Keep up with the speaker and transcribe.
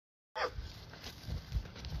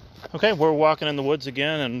Okay, we're walking in the woods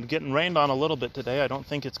again and getting rained on a little bit today. I don't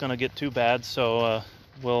think it's going to get too bad, so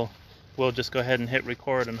we'll just go ahead and hit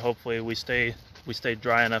record, and hopefully we stay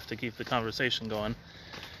dry enough to keep the conversation going.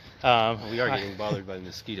 We are getting bothered by the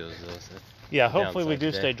mosquitoes, though. So yeah, hopefully we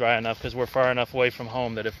do stay dry enough, because we're far enough away from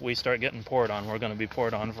home that if we start getting poured on, we're going to be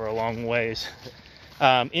poured on for a long ways.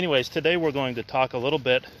 Anyways, today we're going to talk a little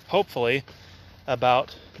bit, hopefully,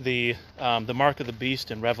 about the mark of the beast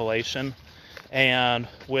in Revelation. And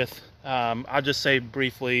with, I'll just say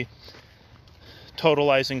briefly,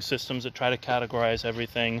 totalizing systems that try to categorize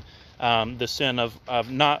everything, the sin of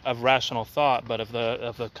not of rational thought, but of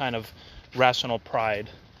the kind of rational pride.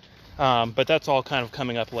 But that's all kind of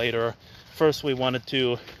coming up later. First, we wanted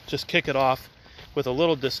to just kick it off with a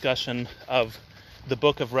little discussion of the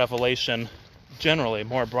book of Revelation generally,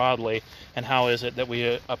 more broadly, and how is it that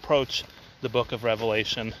we approach the book of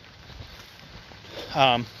Revelation.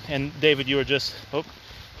 And David, you were just,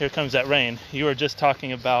 here comes that rain. You were just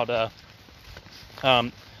talking about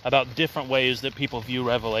different ways that people view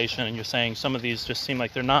Revelation, and you're saying some of these just seem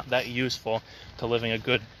like they're not that useful to living a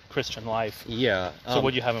good Christian life. Yeah. So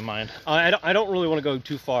what do you have in mind? I don't really want to go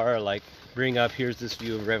too far, like bring up here's this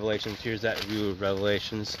view of Revelations, here's that view of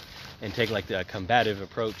Revelations, and take like the combative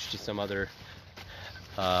approach to some other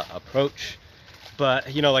approach.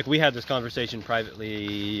 But, like we had this conversation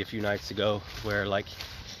privately a few nights ago where, like,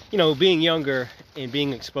 being younger and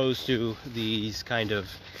being exposed to these kind of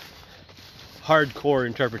hardcore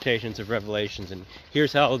interpretations of Revelations, and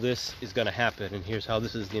here's how this is going to happen, and here's how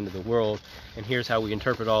this is the end of the world, and here's how we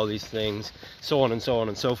interpret all these things, so on and so on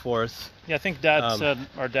and so forth. Yeah, I think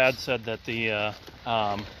our dad said that the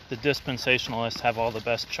dispensationalists have all the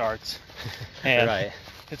best charts. And right.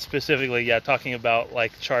 It's specifically, talking about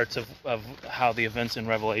like charts of how the events in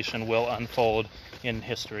Revelation will unfold in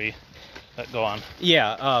history. Go on.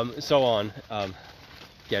 Yeah, so on.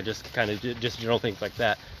 Just kind of just general things like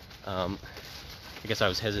that. I guess I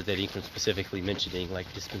was hesitating from specifically mentioning like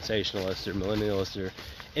dispensationalists or millennialists or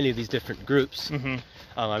any of these different groups. Mm-hmm.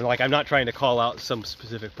 I'm not trying to call out some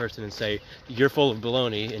specific person and say you're full of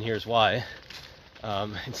baloney and here's why.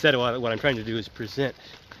 Instead, what I'm trying to do is present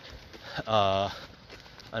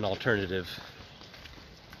an alternative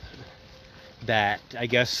that I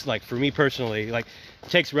guess, like for me personally, like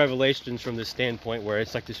takes Revelations from this standpoint where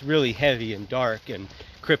it's like this really heavy and dark and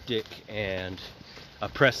cryptic and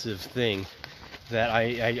oppressive thing that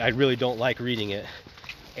I really don't like reading it,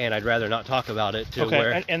 and I'd rather not talk about it.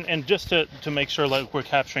 Okay, and just to make sure like we're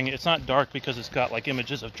capturing it, it's not dark because it's got like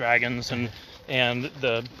images of dragons and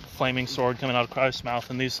the flaming sword coming out of Christ's mouth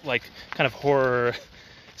and these like kind of horror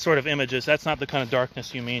sort of images. That's not the kind of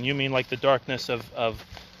darkness you mean. You mean like the darkness of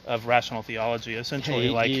rational theology, essentially.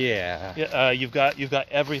 Like you've got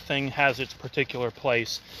everything has its particular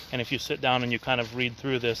place, and if you sit down and you kind of read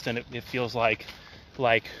through this, then it feels like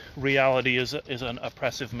reality is an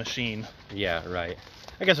oppressive machine. Yeah, right.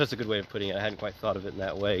 I guess that's a good way of putting it. I hadn't quite thought of it in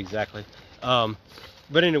that way exactly.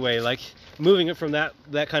 But anyway, like moving it from that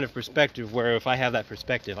kind of perspective, where if I have that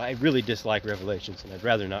perspective, I really dislike Revelations and I'd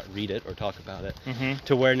rather not read it or talk about it. Mm-hmm.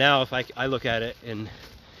 To where now if I look at it in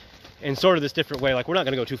sort of this different way, like we're not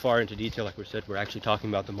going to go too far into detail, like we said, we're actually talking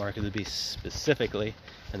about the mark of the beast specifically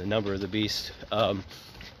and the number of the beast,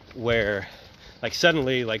 where like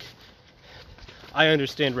suddenly like I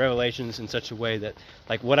understand Revelations in such a way that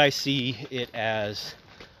like what I see it as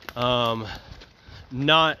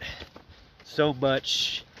not so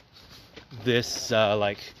much this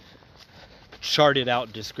like charted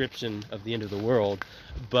out description of the end of the world,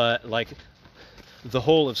 but like the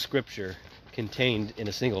whole of Scripture contained in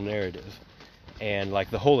a single narrative, and like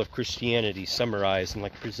the whole of Christianity summarized and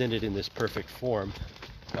like presented in this perfect form.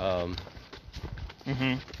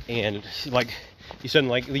 Mm-hmm. And like you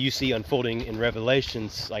suddenly like you see unfolding in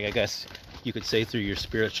Revelations, like I guess you could say through your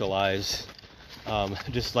spiritual eyes,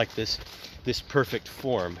 just like this perfect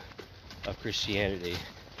form of Christianity.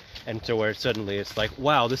 And so where suddenly it's like,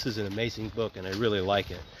 wow, this is an amazing book and I really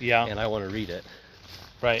like it. Yeah. And I want to read it.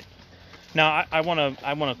 Right. Now I want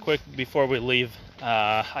to quick before we leave,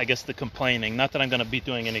 I guess the complaining. Not that I'm going to be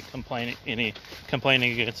doing any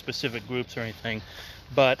complaining against specific groups or anything,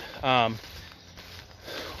 but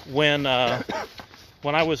when I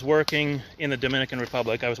was working in the Dominican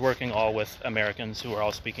Republic, I was working all with Americans who were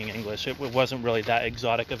all speaking English. It wasn't really that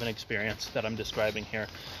exotic of an experience that I'm describing here,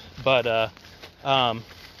 but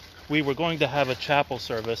we were going to have a chapel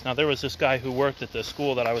service. Now there was this guy who worked at the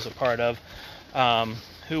school that I was a part of,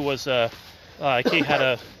 who was he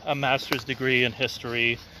had a master's degree in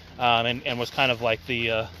history, and was kind of like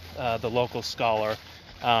the local scholar.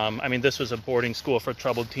 I mean, this was a boarding school for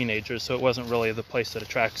troubled teenagers, so it wasn't really the place that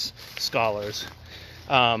attracts scholars.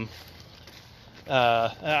 I'm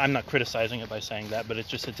not criticizing it by saying that, but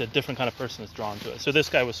it's a different kind of person that's drawn to it. So this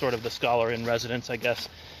guy was sort of the scholar in residence, I guess.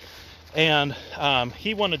 And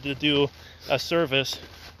he wanted to do a service,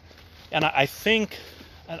 and I think,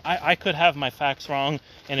 I could have my facts wrong,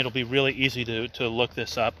 and it'll be really easy to look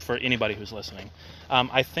this up for anybody who's listening.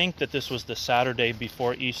 I think that this was the Saturday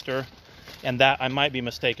before Easter, and that I might be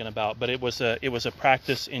mistaken about, but it was a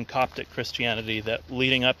practice in Coptic Christianity that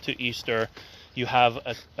leading up to Easter, you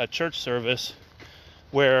have a church service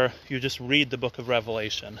where you just read the book of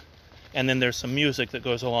Revelation, and then there's some music that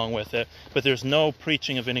goes along with it, but there's no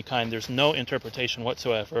preaching of any kind, there's no interpretation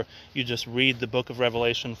whatsoever. You just read the book of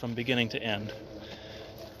Revelation from beginning to end.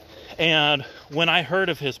 And when I heard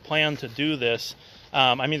of his plan to do this,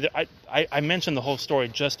 I mentioned the whole story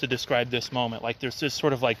just to describe this moment. Like, there's this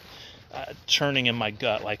sort of like churning in my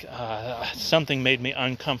gut, like something made me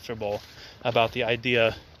uncomfortable about the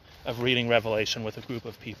idea of reading Revelation with a group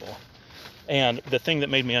of people. And the thing that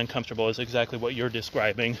made me uncomfortable is exactly what you're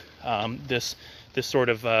describing, this sort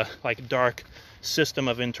of like dark system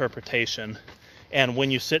of interpretation. And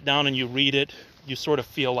when you sit down and you read it, you sort of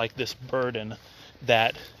feel like this burden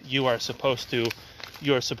that you are supposed to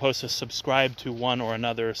subscribe to one or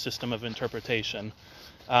another system of interpretation.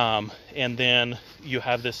 And then you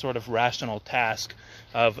have this sort of rational task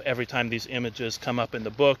of every time these images come up in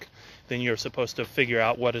the book, then you're supposed to figure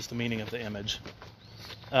out what is the meaning of the image.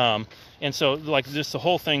 And so, like, this, the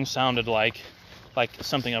whole thing sounded like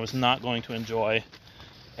something I was not going to enjoy,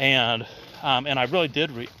 and I really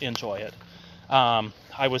did enjoy it.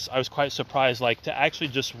 I was quite surprised, like, to actually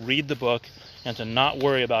just read the book and to not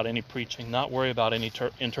worry about any preaching, not worry about any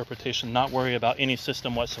interpretation, not worry about any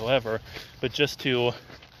system whatsoever, but just to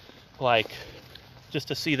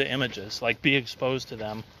see the images, like, be exposed to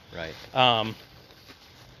them, right?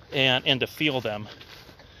 And to feel them.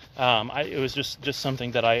 It was just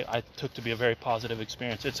something that I took to be a very positive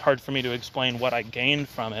experience. It's hard for me to explain what I gained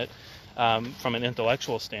from it from an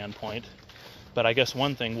intellectual standpoint, but I guess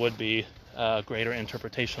one thing would be a greater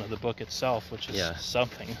interpretation of the book itself, which is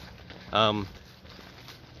something.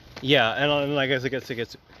 Yeah, and I guess it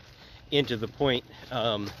gets into the point.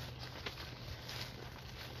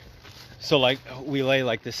 So, like, we lay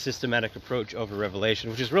like this systematic approach over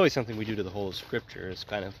Revelation, which is really something we do to the whole of Scripture. It's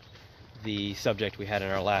kind of the subject we had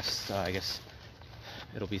in our last, I guess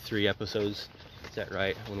it'll be 3 episodes. Is that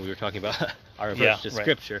right? When we were talking about our approach to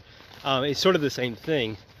Scripture. It's sort of the same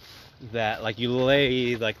thing, that like you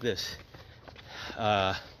lay like this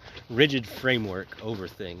rigid framework over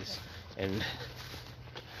things and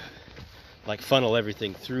like funnel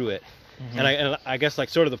everything through it. Mm-hmm. And I guess like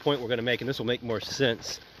sort of the point we're going to make, and this will make more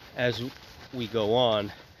sense as we go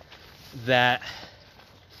on, that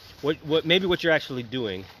what maybe what you're actually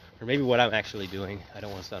doing, or maybe what I'm actually doing, I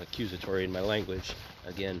don't want to sound accusatory in my language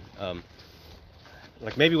again,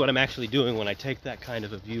 like maybe what I'm actually doing when I take that kind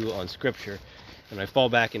of a view on Scripture and I fall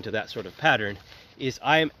back into that sort of pattern is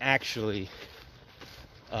I am actually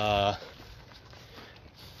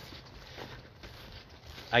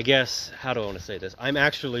I guess, how do I want to say this? I'm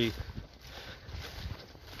actually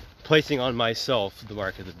placing on myself the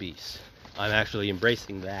mark of the beast. I'm actually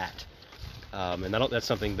embracing that. And that's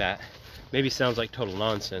something that maybe sounds like total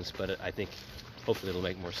nonsense, but I think hopefully it'll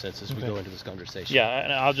make more sense as we go into this conversation. Yeah,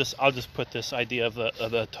 and I'll just put this idea of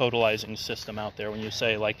the totalizing system out there when you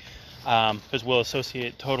say, like, because we'll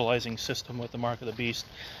associate totalizing system with the mark of the beast,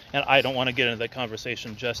 and I don't want to get into that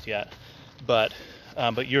conversation just yet, but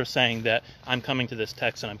you're saying that I'm coming to this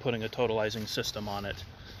text and I'm putting a totalizing system on it.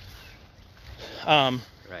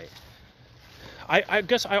 Right. I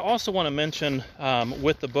guess I also want to mention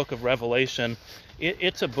with the book of Revelation,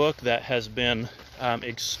 it's a book that has been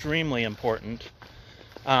extremely important.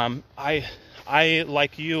 I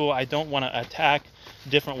like you, I don't want to attack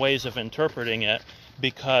different ways of interpreting it,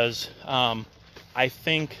 because I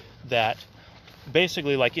think that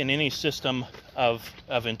basically, like in any system of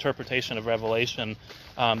interpretation of Revelation,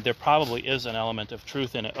 there probably is an element of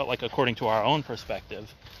truth in it, like according to our own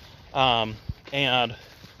perspective. And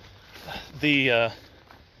the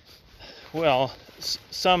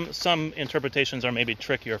some interpretations are maybe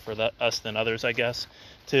trickier for us than others, I guess,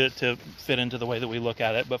 to fit into the way that we look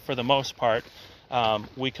at it. But for the most part,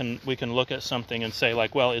 we can look at something and say,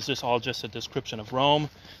 like, well, is this all just a description of Rome?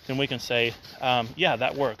 Then we can say, yeah,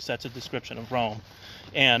 that works. That's a description of Rome.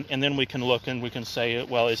 And then we can look and we can say,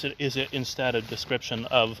 well, is it instead a description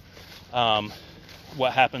of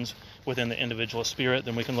what happens within the individual spirit?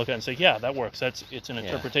 Then we can look at it and say, yeah, that works. It's an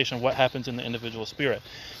interpretation of what happens in the individual spirit.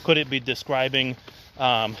 Could it be describing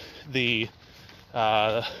the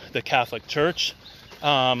Catholic Church?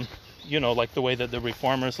 Like the way that the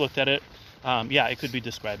Reformers looked at it. Yeah, it could be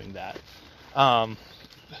describing that.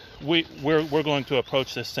 We're going to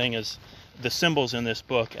approach this thing as the symbols in this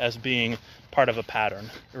book as being part of a pattern.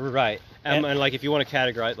 Right. And like, if you want to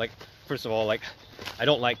categorize, like, first of all, like, I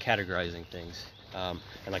don't like categorizing things. And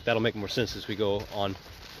like, that'll make more sense as we go on.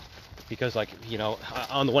 Because, like, you know,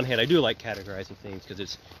 on the one hand, I do like categorizing things because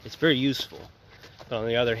it's very useful. But on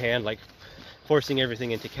the other hand, like, forcing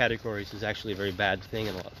everything into categories is actually a very bad thing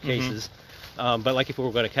in a lot of cases. But like, if we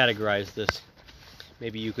were going to categorize this,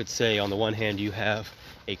 maybe you could say, on the one hand, you have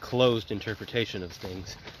a closed interpretation of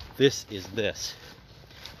things. This is this.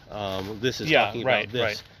 This is talking about this.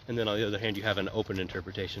 Right. And then on the other hand, you have an open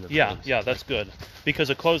interpretation of things. Yeah, that's good. Because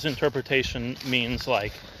a closed interpretation means,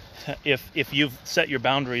 like, if you've set your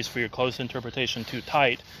boundaries for your closed interpretation too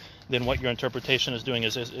tight, then what your interpretation is doing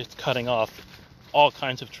is it's cutting off all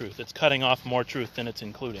kinds of truth. It's cutting off more truth than it's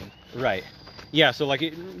including. Right. Yeah, so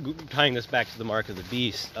like, tying this back to the mark of the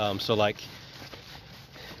beast, so like,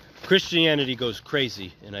 Christianity goes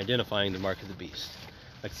crazy in identifying the mark of the beast.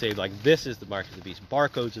 Like, say, like, this is the mark of the beast.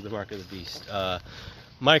 Barcodes are the mark of the beast.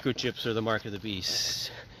 Microchips are the mark of the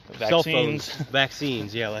beast. Vaccines. Cell phones,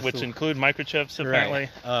 vaccines, yeah. Which include microchips, apparently.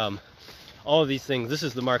 Right. All of these things, this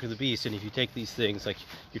is the mark of the beast, and if you take these things, like,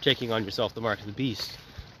 you're taking on yourself the mark of the beast.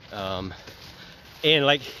 And,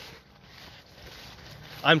 like,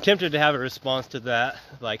 I'm tempted to have a response to that,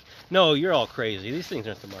 like, no, you're all crazy. These things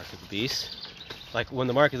aren't the mark of the beast. Like, when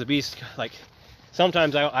the mark of the beast, like,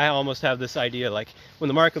 sometimes I almost have this idea, like, when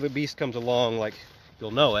the mark of the beast comes along, like,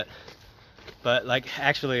 you'll know it. But, like,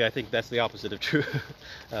 actually, I think that's the opposite of true.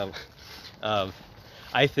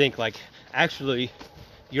 I think, like, actually,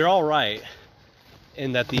 you're all right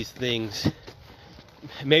in that these things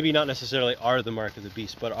maybe not necessarily are the mark of the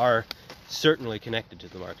beast, but are certainly connected to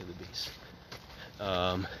the mark of the beast.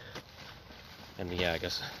 And yeah, I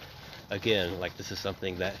guess, again, like, this is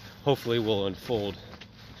something that hopefully will unfold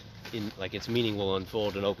in, like, its meaning will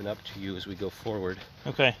unfold and open up to you as we go forward.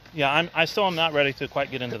 Okay. Yeah, I still am not ready to quite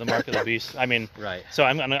get into the mark of the beast. I mean, right. So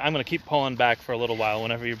I'm gonna keep pulling back for a little while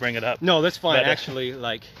whenever you bring it up. No, that's fine. But, actually,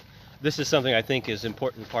 like, this is something I think is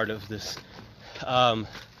important part of this, I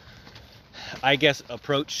guess,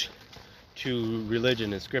 approach to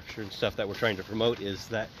religion and scripture and stuff that we're trying to promote, is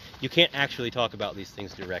that you can't actually talk about these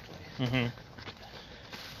things directly. Mm-hmm.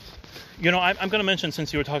 You know, I'm going to mention,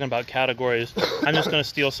 since you were talking about categories, I'm just going to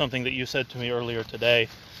steal something that you said to me earlier today,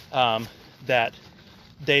 that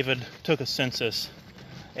David took a census,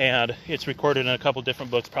 and it's recorded in a couple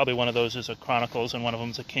different books. Probably one of those is a Chronicles, and one of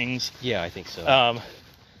them is a Kings. Yeah, I think so.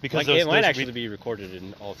 Because like, it might actually be recorded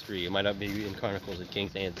in all three. It might not be in Chronicles and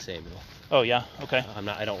Kings and Samuel. Oh yeah, okay.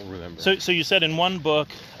 I don't remember. So you said in one book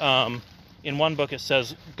it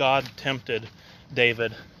says God tempted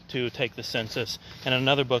David to take the census, and in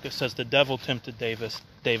another book it says the devil tempted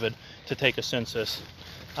David to take a census.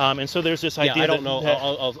 And so there's this idea. Yeah, I don't know.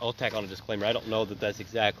 I'll tack on a disclaimer. I don't know that that's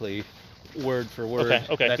exactly word for word.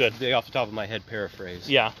 Okay, that's good. Off the top of my head paraphrase.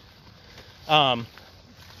 Yeah.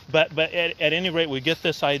 But at any rate, we get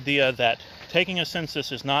this idea that taking a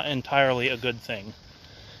census is not entirely a good thing.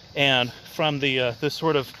 And from the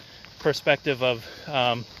sort of perspective of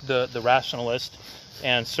the rationalist,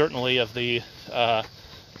 and certainly of the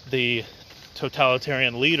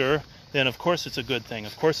totalitarian leader, then of course it's a good thing.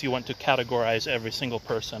 Of course you want to categorize every single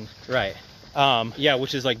person. Right. Yeah,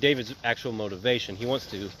 which is like David's actual motivation. He wants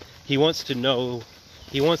to know,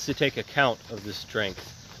 he wants to take account of the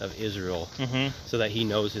strength of Israel, so that he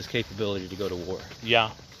knows his capability to go to war. Yeah.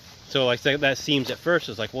 So like that seems at first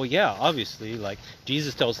as like, well, yeah, obviously, like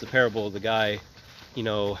Jesus tells the parable of the guy, you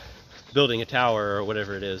know, building a tower or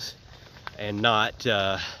whatever it is, and not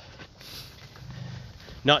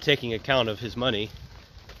taking account of his money,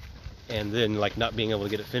 and then like not being able to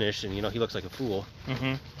get it finished, and you know he looks like a fool.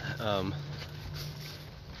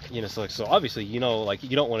 You know, so obviously, you know, like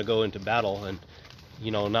you don't want to go into battle and, you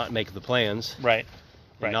know, not make the plans. Right.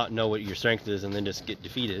 And not know what your strength is, and then just get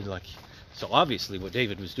defeated. Like, so obviously, what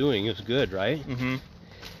David was doing was good, right?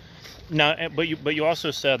 Now, but you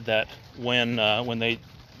also said that when they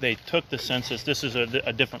took the census, this is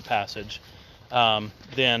a different passage.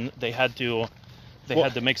 Then they had to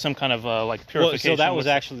make some kind of like purification. Well, so that was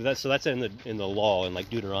actually that's in the law in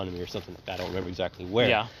like Deuteronomy or something like that. I don't remember exactly where.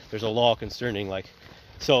 Yeah. There's a law concerning like,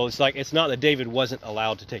 so it's like it's not that David wasn't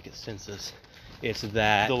allowed to take a census. It's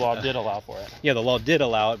that the law did allow for it. Yeah, the law did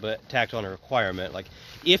allow it, but tacked on a requirement. Like,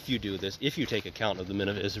 if you do this, if you take account of the men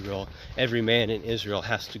of Israel, every man in Israel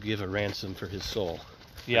has to give a ransom for his soul.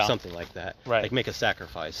 Yeah. Or something like that. Right. Like, make a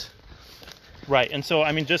sacrifice. Right. And so,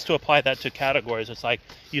 I mean, just to apply that to categories, it's like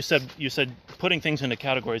you said putting things into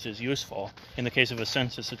categories is useful. In the case of a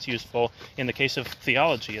census, it's useful. In the case of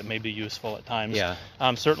theology, it may be useful at times. Yeah.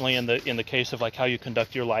 Certainly in the case of like how you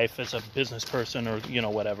conduct your life as a business person, or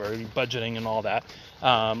whatever, budgeting and all that.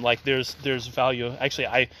 Like there's value.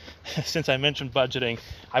 Actually, since I mentioned budgeting,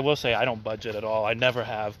 I will say I don't budget at all. I never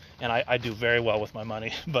have, and I do very well with my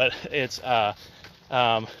money. But it's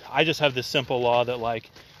I just have this simple law that, like,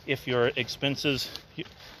 if your expenses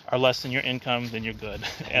are less than your income, then you're good.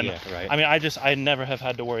 And yeah, right. I mean, I never have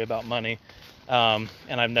had to worry about money, and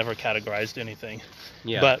I've never categorized anything.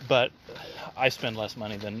 Yeah. But I spend less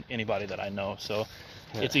money than anybody that I know, so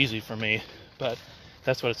it's easy for me. But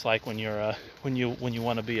that's what it's like when you're when you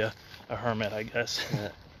want to be a hermit, I guess.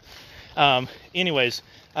 Yeah. Anyways,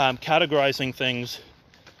 categorizing things.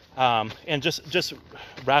 And just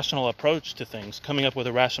rational approach to things, coming up with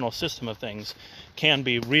a rational system of things, can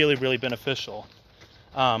be really, really beneficial.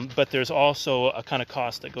 But there's also a kind of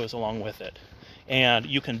cost that goes along with it. And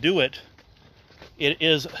you can do it. It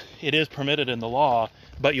is permitted in the law,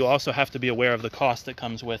 but you also have to be aware of the cost that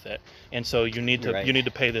comes with it. And so you need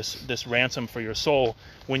to pay this ransom for your soul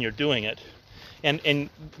when you're doing it. And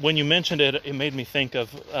when you mentioned it, it made me think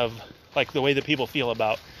of like the way that people feel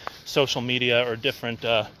about social media or different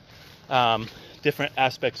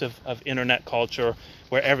aspects of internet culture,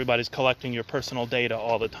 where everybody's collecting your personal data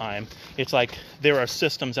all the time. It's like there are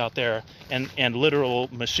systems out there and literal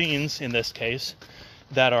machines in this case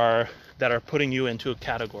that are putting you into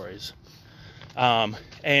categories.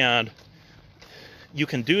 And you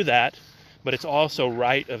can do that, but it's also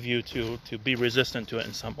right of you to be resistant to it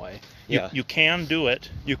in some way. You can do it,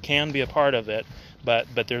 you can be a part of it, but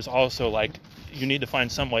there's also, like, you need to find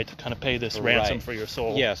some way to kind of pay this ransom for your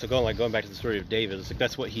soul. Yeah, so going back to the story of David, it's like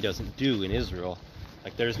that's what he doesn't do in Israel.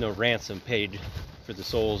 Like, there's no ransom paid for the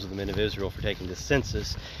souls of the men of Israel for taking the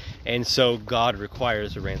census, and so God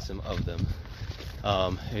requires a ransom of them.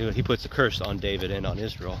 He puts a curse on David and on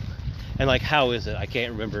Israel. And like, how is it? I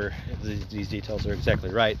can't remember if these details are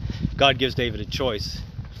exactly right. God gives David a choice.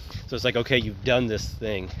 So it's like, okay, you've done this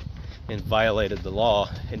thing and violated the law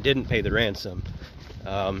and didn't pay the ransom.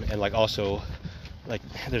 And like, also, like,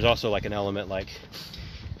 there's also like an element like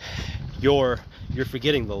you're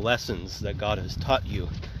forgetting the lessons that God has taught you,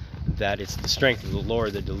 that it's the strength of the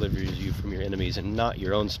Lord that delivers you from your enemies and not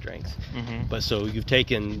your own strength. Mm-hmm. But so you've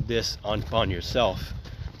taken this upon yourself,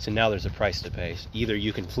 so now there's a price to pay. Either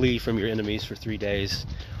you can flee from your enemies for 3 days,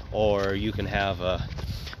 or you can have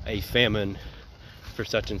a famine for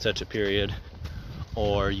such and such a period,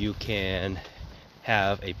 or you can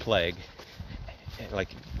have a plague. Like,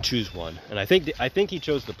 choose one. And I think he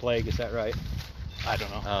chose the plague. Is that right? I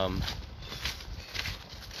don't know.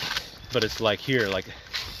 But it's like here, like,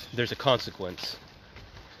 there's a consequence.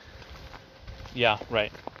 Yeah,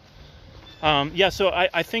 right. So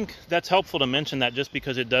I think that's helpful to mention that, just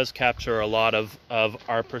because it does capture a lot of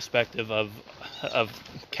our perspective of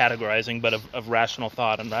categorizing, but of rational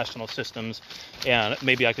thought and rational systems. And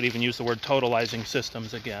maybe I could even use the word totalizing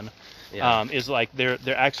systems again. Yeah. Is like there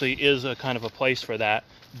actually is a kind of a place for that,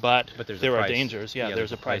 but there are dangers. Yeah,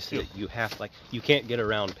 there's a price too. You have, like, you can't get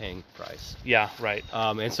around paying the price. Yeah, right.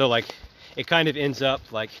 And so, like, it kind of ends up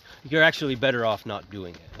like you're actually better off not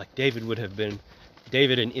doing it. Like, David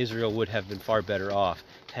and Israel would have been far better off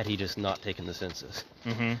had he just not taken the census.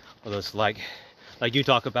 Mm-hmm. Well, it's like you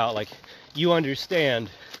talk about, like, you understand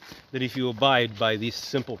that if you abide by these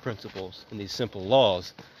simple principles and these simple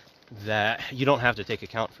laws, that you don't have to take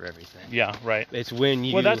account for everything. Yeah, right. It's when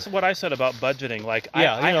you... Well, that's what I said about budgeting. Like,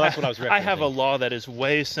 that's what I was referencing. I have a law that is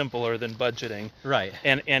way simpler than budgeting. Right.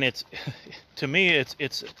 And it's, to me,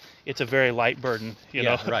 it's a very light burden. You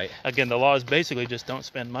know. Right. Again, the law is basically just don't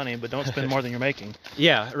spend money, but don't spend more than you're making.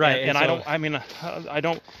 Yeah, right. And so, I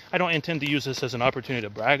don't intend to use this as an opportunity to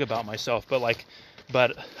brag about myself, but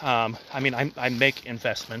I make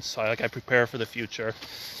investments. So I prepare for the future,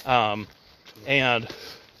 and.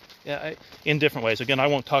 Yeah, in different ways. Again, I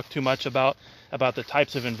won't talk too much about the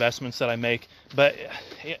types of investments that I make, but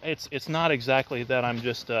it's not exactly that I'm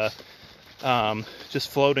just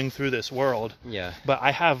floating through this world. Yeah. But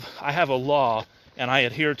I have a law, and I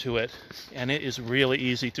adhere to it, and it is really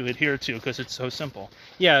easy to adhere to because it's so simple.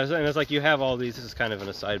 Yeah, and it's like you have all these. This is kind of an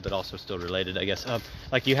aside, but also still related, I guess.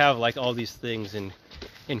 Like, you have, like, all these things in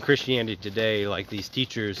Christianity today, like these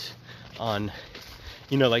teachers on,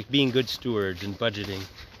 like, being good stewards and budgeting,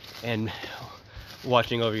 and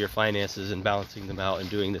watching over your finances and balancing them out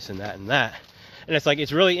and doing this and that and that. And it's like,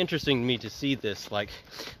 it's really interesting to me to see this. Like,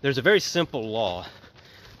 there's a very simple law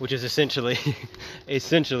which is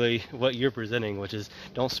essentially what you're presenting, which is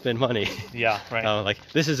don't spend money. Yeah, right. Like,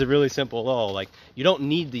 this is a really simple law. Like, you don't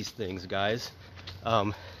need these things, guys.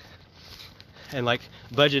 And like,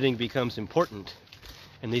 budgeting becomes important,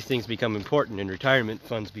 and these things become important, and retirement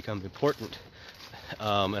funds become important,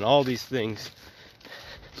 and all these things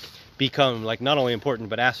become like not only important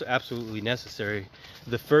but absolutely necessary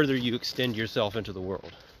the further you extend yourself into the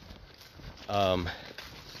world.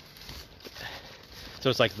 So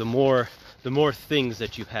it's like the more things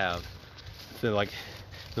that you have, the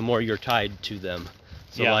more you're tied to them.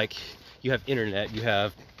 So like, you have internet, you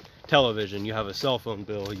have television, you have a cell phone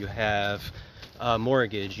bill, you have a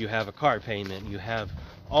mortgage, you have a car payment, you have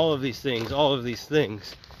all of these things.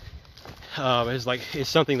 Is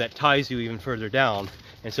something that ties you even further down,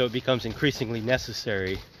 and so it becomes increasingly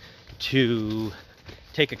necessary to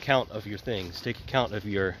take account of your things, take account of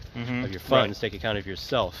your funds, take account of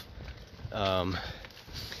yourself.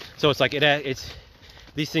 So it's like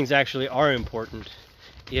these things actually are important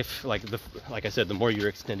if, like I said, the more you're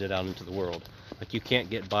extended out into the world. Like, you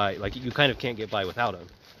can't get by, like, you kind of can't get by without them.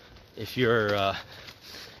 If you're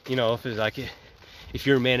if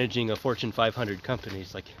you're managing a Fortune 500 company,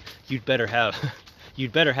 it's like you'd better have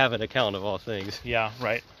an account of all things. Yeah,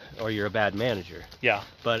 right. Or you're a bad manager. Yeah.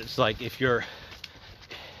 But it's like, if you're,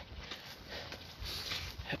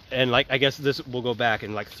 and like, I guess this will go back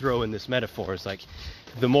and like throw in this metaphor. It's like,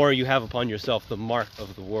 the more you have upon yourself the mark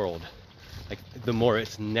of the world, like, the more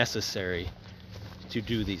it's necessary to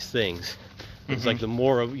do these things. It's like,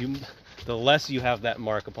 the less you have that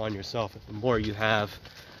mark upon yourself, the more you have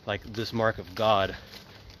like this mark of God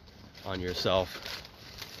on yourself.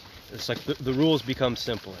 It's like the rules become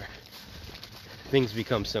simpler, things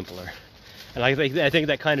become simpler, and I think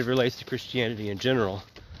that kind of relates to Christianity in general.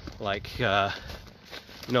 Like,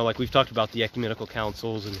 like, we've talked about the ecumenical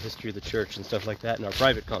councils and the history of the church and stuff like that in our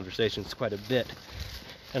private conversations quite a bit.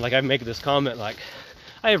 And like, I make this comment, like,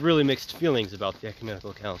 I have really mixed feelings about the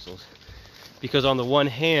ecumenical councils, because on the one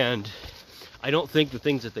hand, I don't think the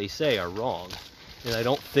things that they say are wrong, and I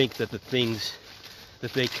don't think that the things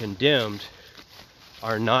that they condemned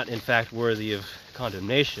are not in fact worthy of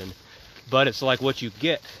condemnation. But it's like, what you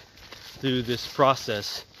get through this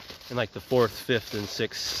process in like the 4th, 5th, and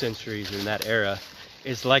 6th centuries in that era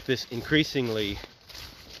is like this increasingly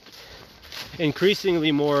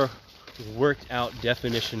more worked out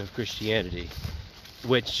definition of Christianity,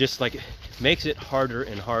 which just like makes it harder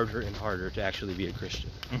and harder and harder to actually be a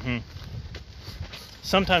Christian.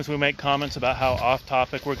 Sometimes we make comments about how off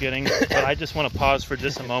topic we're getting, but I just want to pause for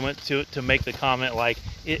just a moment to make the comment, like,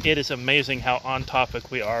 it is amazing how on topic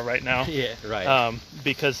we are right now. Yeah, right.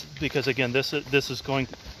 Because again, this is going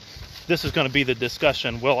to be the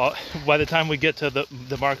discussion. By the time we get to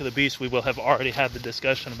the mark of the beast, we will have already had the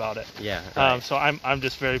discussion about it. Yeah. Right. So I'm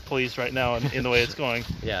just very pleased right now in the way it's going.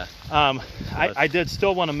 Yeah. I did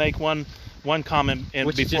still want to make one comment,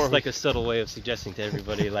 which is just like a subtle way of suggesting to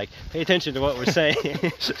everybody, like, pay attention to what we're saying.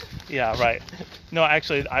 Yeah, right. No,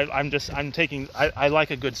 actually, I'm taking. I like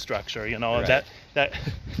a good structure. Right. That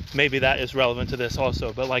maybe that is relevant to this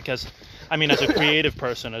also. But like, as a creative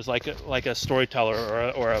person, as like a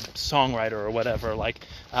storyteller or a songwriter or whatever, like,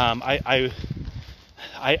 I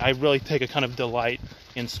really take a kind of delight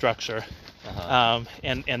in structure.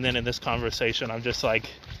 And then in this conversation, I'm just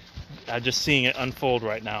seeing it unfold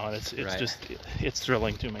right now, and it's right. it's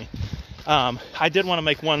thrilling to me. I did want to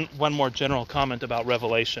make one more general comment about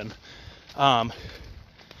Revelation,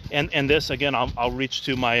 and this again, I'll reach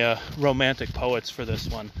to my romantic poets for this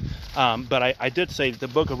one, but I did say the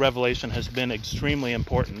book of Revelation has been extremely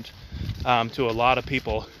important to a lot of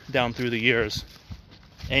people down through the years,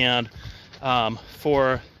 and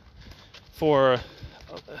for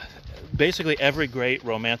basically every great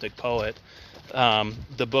romantic poet,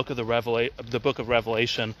 the book of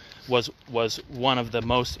Revelation was one of the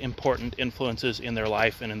most important influences in their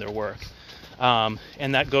life and in their work,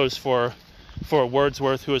 and that goes for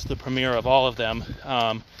Wordsworth, who is the premier of all of them,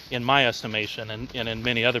 in my estimation, and in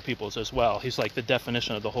many other people's as well. He's like the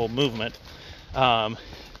definition of the whole movement,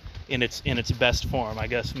 in its best form, I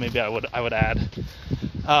guess. Maybe I would add,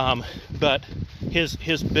 but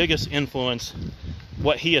his biggest influence,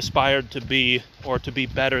 what he aspired to be or to be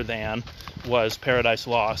better than, was Paradise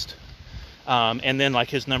Lost, and then like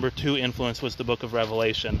his number 2 influence was the book of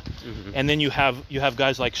Revelation. And then you have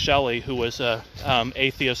guys like Shelley, who was a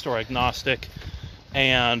atheist or agnostic,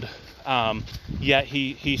 and yet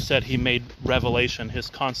he said he made Revelation his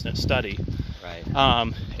constant study.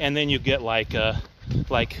 Right. And then you get like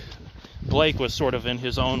Blake was sort of in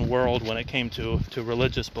his own world when it came to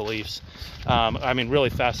religious beliefs. I mean, really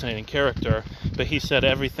fascinating character. But he said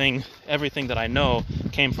everything that I know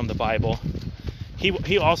came from the Bible.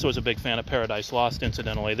 He also is a big fan of Paradise Lost,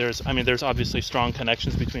 incidentally. There's obviously strong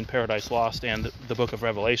connections between Paradise Lost and the Book of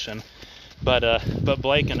Revelation. But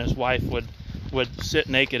Blake and his wife would sit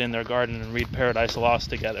naked in their garden and read Paradise Lost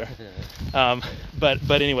together.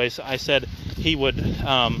 But anyways, I said he would.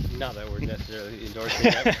 Not that we're necessarily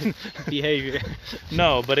endorsing that behavior.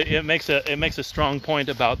 No, but it makes a strong point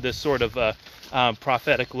about this sort of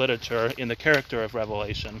prophetic literature in the character of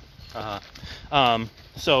Revelation.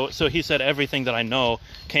 So he said everything that I know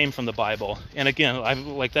came from the Bible. And again,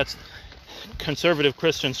 that's conservative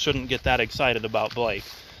Christians shouldn't get that excited about Blake.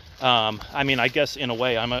 I mean, I guess in a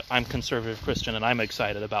way I'm conservative Christian and I'm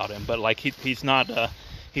excited about him, but like he's not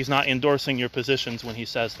endorsing your positions when he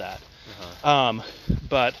says that.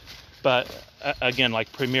 But again,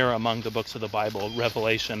 like premier among the books of the Bible,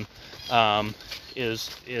 Revelation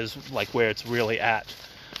is like where it's really at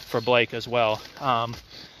for Blake as well.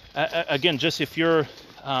 Again, just if you're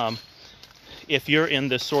in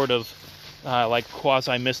this sort of like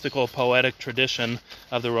quasi-mystical poetic tradition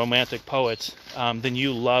of the Romantic poets, then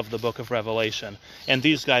you love the book of Revelation. And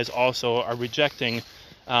these guys also are rejecting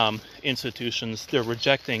institutions. They're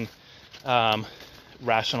rejecting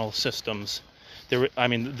rational systems.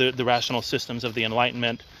 The rational systems of the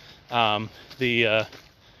Enlightenment, the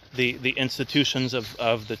institutions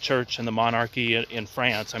of the church and the monarchy in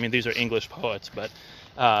France. I mean, these are English poets, but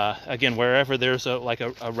again, wherever there's a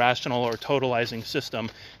rational or totalizing system,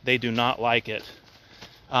 they do not like it.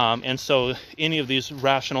 And so any of these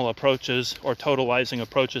rational approaches or totalizing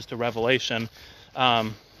approaches to Revelation,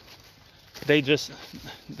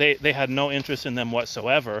 they had no interest in them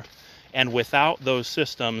whatsoever. And without those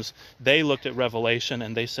systems, they looked at Revelation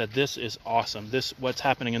and they said, "This is awesome. What's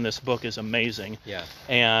happening in this book is amazing." Yeah.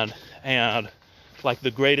 And like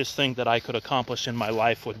the greatest thing that I could accomplish in my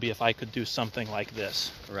life would be if I could do something like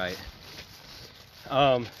this. Right.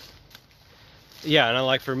 Yeah, and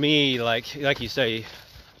like for me, like you say,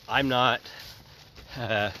 I'm not,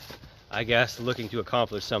 I guess, looking to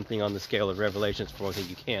accomplish something on the scale of Revelations. For one thing,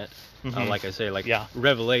 you can't. Like I say,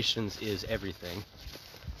 Revelations is everything.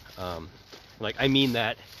 Like I mean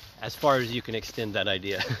that as far as you can extend that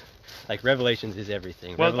idea. Like Revelations is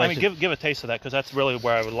everything. Well, I mean, give a taste of that, because that's really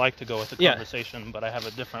where I would like to go with the conversation. But I have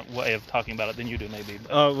a different way of talking about it than you do, maybe.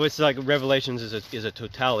 It's like Revelations is a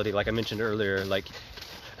totality, like I mentioned earlier. Like,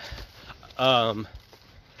 how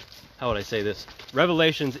would I say this?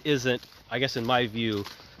 Revelations isn't, I guess, in my view,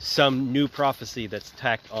 some new prophecy that's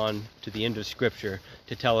tacked on to the end of Scripture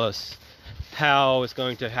to tell us how it's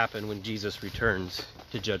going to happen when Jesus returns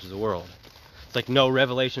to judge the world. It's like, no,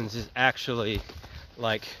 Revelations is actually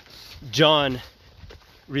like John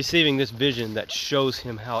receiving this vision that shows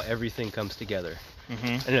him how everything comes together.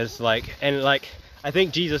 And it's like, I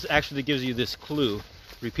think Jesus actually gives you this clue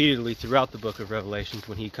repeatedly throughout the book of Revelations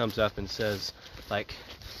when he comes up and says, like,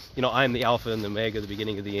 I am the Alpha and the Omega, the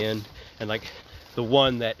beginning of the end, and like the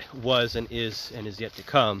one that was and is yet to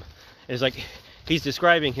come. And it's like he's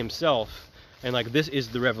describing himself, and like this is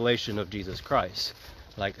the revelation of Jesus Christ.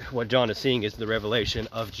 Like what John is seeing is the revelation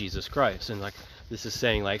of Jesus Christ, and like this is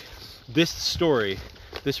saying, like, this story,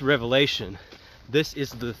 this revelation, this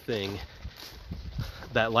is the thing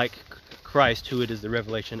that, like Christ, who it is the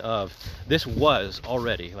revelation of, this was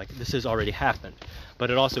already, like, this has already happened,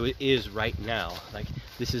 but it also is right now. Like,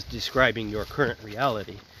 this is describing your current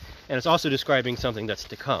reality, and it's also describing something that's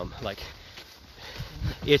to come. Like,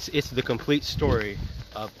 it's the complete story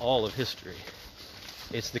of all of history.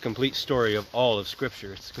 It's the complete story of all of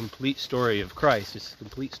Scripture. It's the complete story of Christ. It's the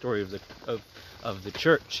complete story of the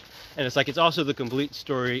church. And it's like, it's also the complete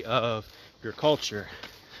story of your culture,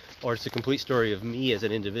 or it's the complete story of me as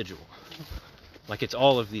an individual. Like, it's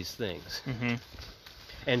all of these things.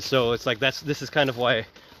 And so it's like, this is kind of why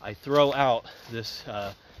I throw out this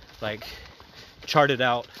like charted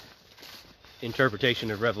out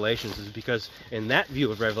interpretation of Revelations, is because in that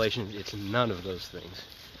view of Revelation, it's none of those things.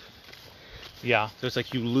 Yeah. So it's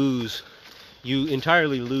like you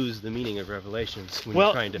entirely lose the meaning of Revelations when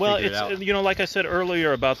you're trying to figure it out. Well, like I said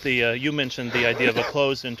earlier about you mentioned the idea of a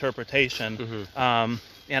closed interpretation.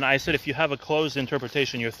 And I said if you have a closed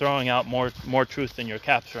interpretation, you're throwing out more truth than you're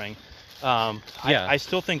capturing. I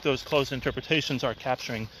still think those closed interpretations are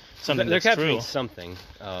capturing something that's true. They're capturing something.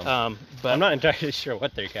 But I'm not entirely sure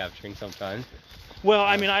what they're capturing sometimes. Well,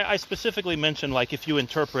 I mean, I specifically mentioned, like, if you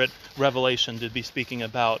interpret Revelation to be speaking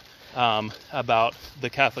about the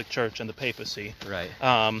Catholic Church and the papacy. Right.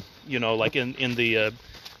 Like in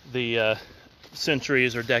the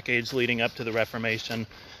centuries or decades leading up to the Reformation,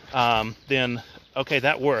 then okay,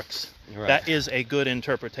 that works. Right. That is a good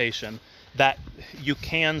interpretation. That you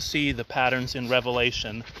can see the patterns in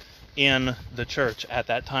Revelation in the church at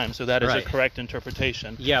that time. So that is a correct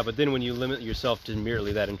interpretation. Yeah, but then when you limit yourself to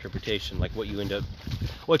merely that interpretation, like what you end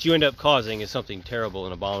up causing is something terrible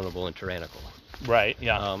and abominable and tyrannical. Right,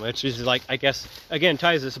 yeah. Which is like, I guess, again,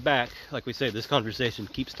 ties us back, like we say, this conversation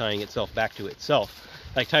keeps tying itself back to itself.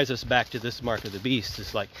 Like, ties us back to this mark of the beast.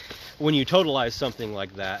 It's like, when you totalize something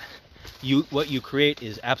like that, what you create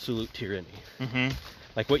is absolute tyranny. Mm-hmm.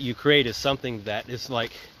 Like, what you create is something that is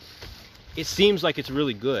like, it seems like it's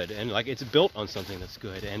really good, and like it's built on something that's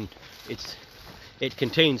good, and it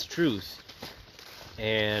contains truth,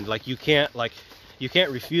 and like you can't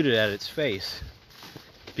refute it at its face.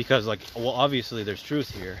 Because like, well, obviously there's truth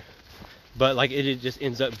here, but like it just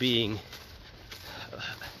ends up being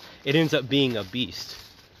a beast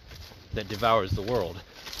that devours the world.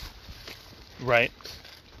 Right.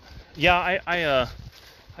 Yeah, I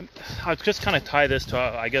just kind of tie this to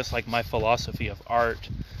I guess like my philosophy of art,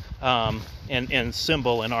 and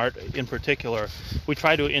symbol and art in particular. We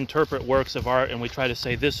try to interpret works of art, and we try to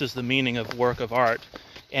say this is the meaning of work of art.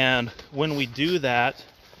 And when we do that,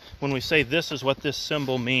 when we say this is what this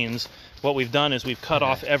symbol means, what we've done is we've cut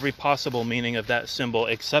off every possible meaning of that symbol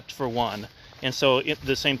except for one. And so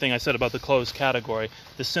the same thing I said about the closed category,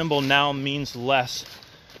 the symbol now means less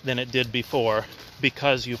than it did before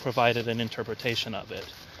because you provided an interpretation of it.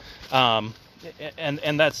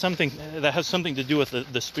 And that's something that has something to do with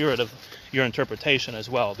the spirit of your interpretation as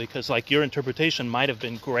well, because like your interpretation might have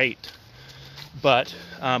been great, but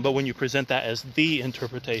when you present that as the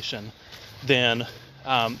interpretation, then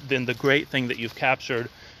the great thing that you've captured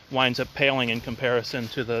winds up paling in comparison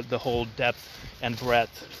to the whole depth and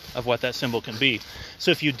breadth of what that symbol can be.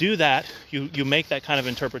 So if you do that, you make that kind of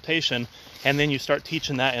interpretation, and then you start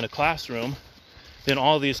teaching that in a classroom, then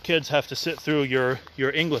all these kids have to sit through your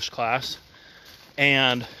English class,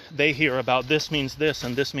 and they hear about this means this,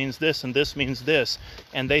 and this means this, and this means this,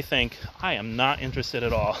 and they think, I am not interested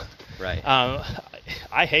at all. Right.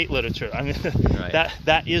 I hate literature. I mean, right.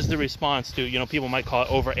 that is the response to, people might call it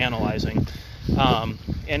overanalyzing.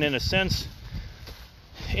 And in a sense,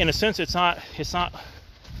 it's not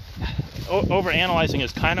overanalyzing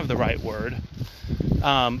is kind of the right word.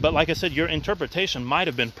 But like I said, your interpretation might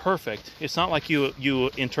have been perfect. It's not like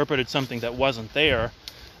you interpreted something that wasn't there,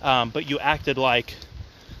 but you acted like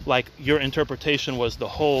your interpretation was the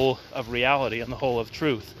whole of reality and the whole of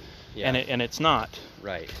truth. Yeah. And it's not.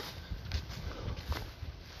 Right.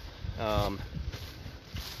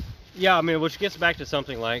 Yeah, I mean, which gets back to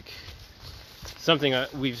something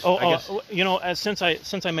we've. Since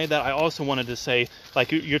I made that, I also wanted to say,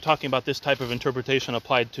 like, you're talking about this type of interpretation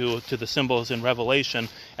applied to the symbols in Revelation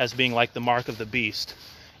as being like the mark of the beast,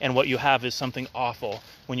 and what you have is something awful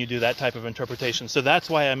when you do that type of interpretation. So that's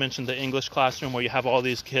why I mentioned the English classroom, where you have all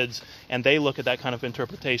these kids and they look at that kind of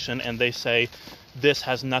interpretation and they say, this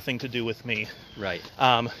has nothing to do with me. Right.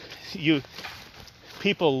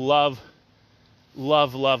 People love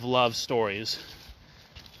stories.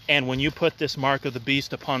 And when you put this mark of the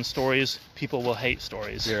beast upon stories, people will hate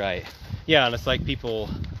stories. You're right. Yeah, and it's like people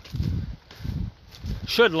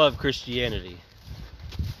should love Christianity.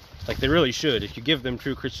 Like, they really should. If you give them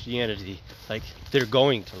true Christianity, like, they're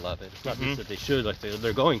going to love it. It's not just that they should, like,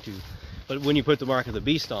 they're going to. But when you put the mark of the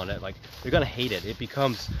beast on it, like, they're going to hate it. It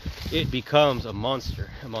becomes a monster,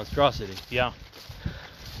 a monstrosity. Yeah.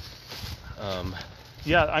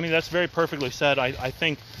 Yeah, I mean, that's very perfectly said. I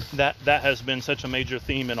think that has been such a major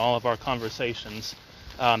theme in all of our conversations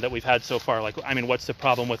that we've had so far. Like, I mean, what's the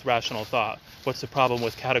problem with rational thought? What's the problem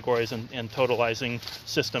with categories and totalizing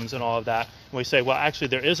systems and all of that? And we say, well, actually,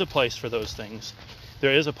 there is a place for those things.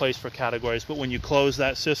 There is a place for categories, but when you close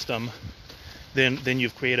that system, then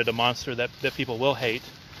you've created a monster that people will hate.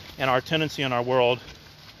 And our tendency in our world,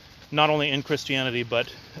 not only in Christianity,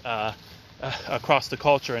 but across the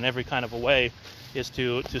culture in every kind of a way, is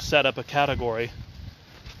to set up a category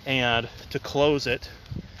and to close it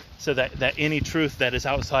so that any truth that is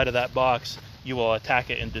outside of that box, you will attack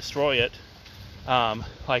it and destroy it.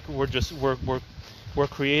 Like we're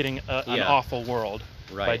creating an awful world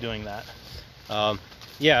by doing that.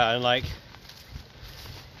 Yeah, and like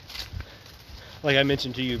I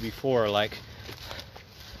mentioned to you before, like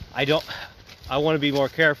I want to be more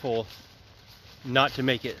careful not to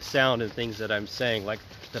make it sound in things that I'm saying like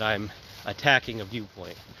that I'm attacking a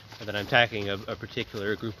viewpoint, or that I'm attacking a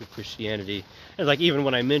particular group of Christianity. And like, even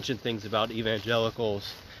when I mention things about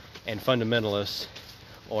evangelicals and fundamentalists,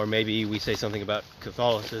 or maybe we say something about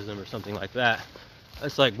Catholicism or something like that,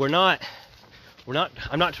 it's like I'm not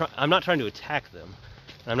trying to attack them.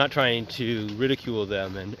 I'm not trying to ridicule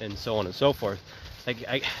them and so on and so forth.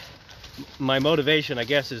 Like my motivation, I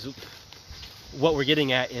guess, is what we're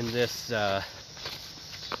getting at in this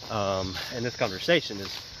conversation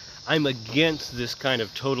is I'm against this kind of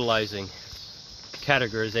totalizing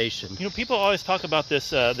categorization. You know, people always talk about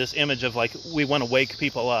this this image of like we want to wake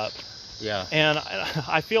people up. Yeah. And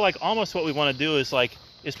I feel like almost what we want to do is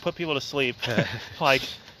put people to sleep. Like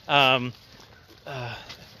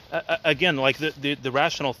again, like the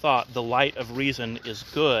rational thought, the light of reason is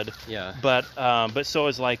good. Yeah. But so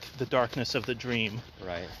is like the darkness of the dream.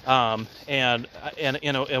 Right. And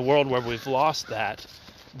in a world where we've lost that,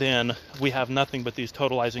 then we have nothing but these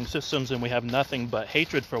totalizing systems, and we have nothing but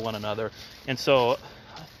hatred for one another. And so,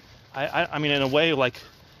 I mean, in a way, like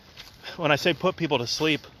when I say put people to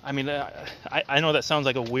sleep, I mean, I know that sounds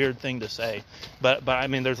like a weird thing to say, but I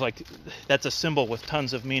mean, there's like, that's a symbol with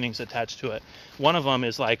tons of meanings attached to it. One of them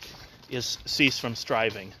is cease from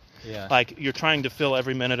striving. Yeah. Like you're trying to fill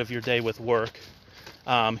every minute of your day with work.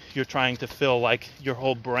 You're trying to fill like your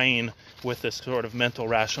whole brain with this sort of mental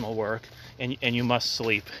rational work, and you must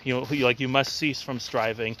sleep. You must cease from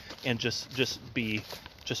striving and just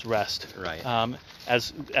rest. Right.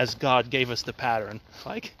 As God gave us the pattern,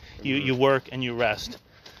 like you work and you rest.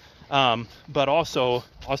 But also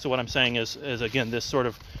what I'm saying is again this sort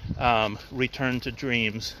of return to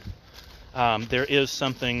dreams. There is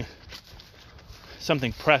something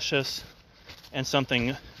precious and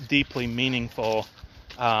something deeply meaningful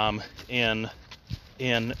in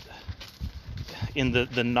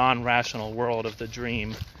the non-rational world of the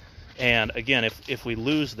dream. And again, if we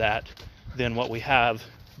lose that, then what we have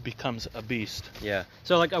becomes a beast. Yeah.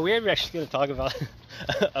 So like, are we ever actually going to talk about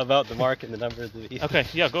about the mark and the number of the beast? Okay.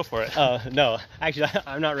 Yeah. Go for it. No, actually,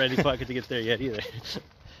 I'm not ready quite to get there yet either.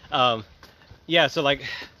 Yeah. So like,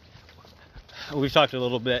 we've talked a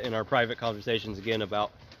little bit in our private conversations again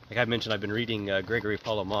about, like I mentioned, I've been reading Gregory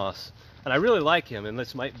Palamas, and I really like him. And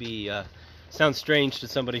this might be sounds strange to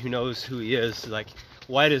somebody who knows who he is. Like,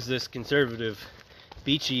 why does this conservative,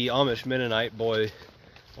 beachy Amish Mennonite boy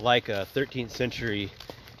like a 13th century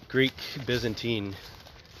Greek Byzantine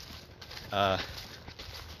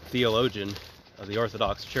theologian of the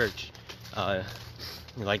Orthodox Church?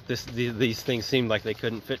 Like these things seem like they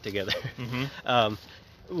couldn't fit together. Mm-hmm.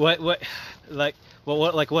 What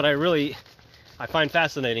I find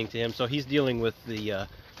fascinating to him. So he's dealing with the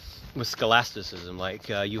with scholasticism. Like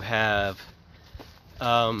you have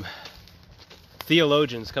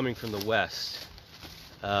theologians coming from the West.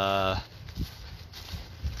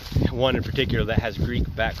 One in particular that has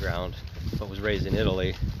Greek background, but was raised in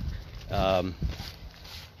Italy.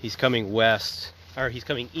 He's coming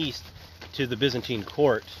east to the Byzantine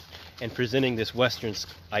court and presenting this Western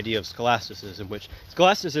idea of scholasticism, which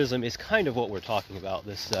scholasticism is kind of what we're talking about.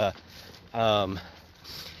 This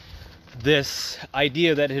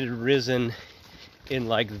idea that it had arisen in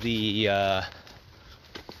like the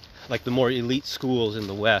more elite schools in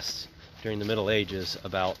the West during the Middle Ages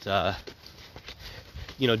about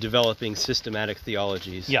developing systematic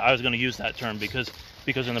theologies. Yeah, I was going to use that term because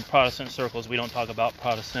in the Protestant circles we don't talk about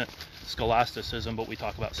Protestant scholasticism, but we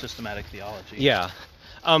talk about systematic theology. Yeah.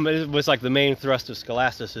 It was like the main thrust of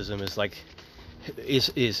scholasticism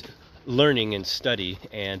is learning and study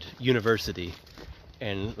and university,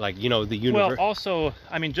 and like the Well, also,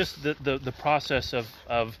 I mean, just the process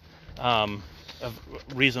of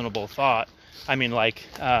reasonable thought. I mean, like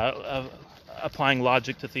applying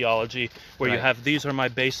logic to theology, where Right. you have these are my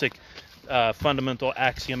basic fundamental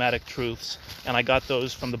axiomatic truths, and I got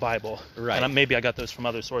those from the Bible. Right. And maybe I got those from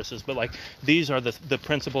other sources, but like these are the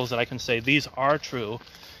principles that I can say these are true,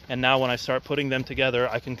 and now when I start putting them together,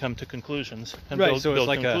 I can come to conclusions and Right, build so it's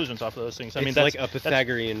like conclusions off of those things. I mean, it's that's like a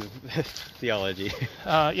Pythagorean theology.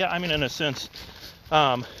 yeah, I mean, in a sense.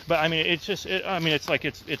 But I mean,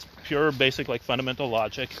 it's pure basic like fundamental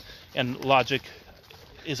logic, and logic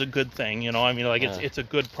is a good thing, I mean, like it's a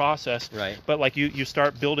good process. Right. But like you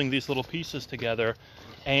start building these little pieces together,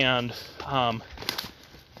 and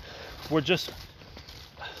we're just,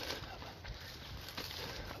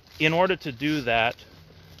 in order to do that,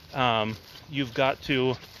 you've got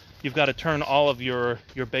to turn all of your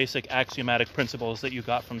basic axiomatic principles that you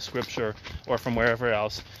got from Scripture or from wherever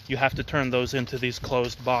else. You have to turn those into these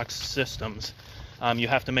closed box systems. You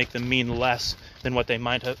have to make them mean less than what they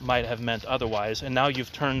might have meant otherwise. And now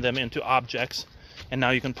you've turned them into objects, and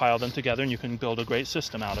now you can pile them together and you can build a great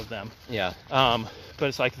system out of them. Yeah. But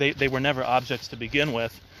it's like they were never objects to begin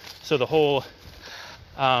with. So the whole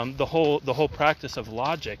practice of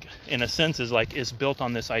logic, in a sense, is built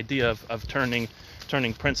on this idea of turning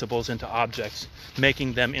principles into objects,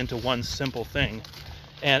 making them into one simple thing.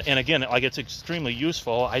 And again, like, it's extremely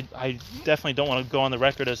useful. I definitely don't want to go on the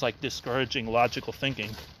record as like discouraging logical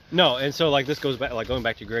thinking. No, and so like this goes back, like going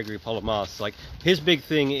back to Gregory Palamas, like his big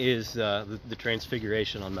thing is the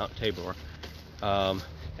transfiguration on Mount Tabor, and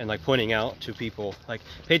like pointing out to people, like,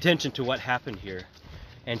 pay attention to what happened here,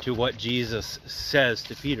 and to what Jesus says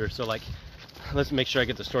to Peter. So like, let's make sure I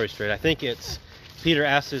get the story straight. I think it's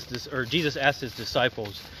Jesus asked his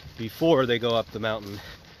disciples before they go up the mountain,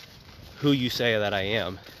 who you say that I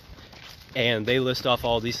am, and they list off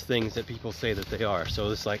all these things that people say that they are.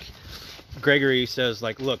 So it's like, Gregory says,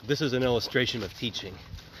 like, look, this is an illustration of teaching,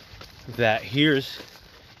 that here's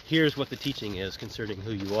what the teaching is concerning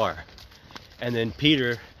who you are. And then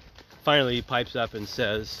Peter finally pipes up and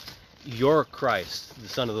says, you're Christ, the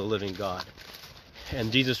Son of the living God.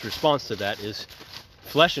 And Jesus' response to that is,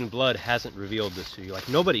 flesh and blood hasn't revealed this to you. Like,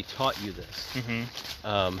 nobody taught you this.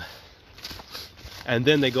 Mm-hmm. And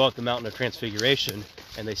then they go up the mountain of transfiguration,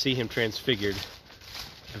 and they see him transfigured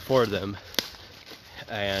before them,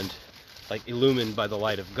 and like illumined by the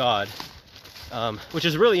light of God, which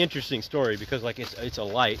is a really interesting story, because like it's a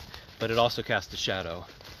light, but it also casts a shadow.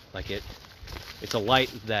 Like it's a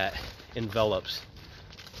light that envelops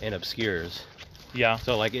and obscures. Yeah.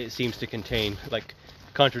 So like it seems to contain like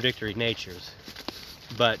contradictory natures.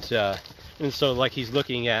 But and so like he's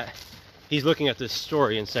looking at this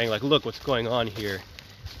story and saying, like, look, what's going on here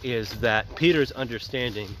is that Peter's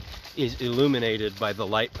understanding is illuminated by the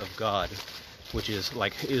light of God, which is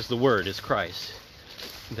the Word, is Christ.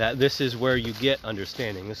 That this is where you get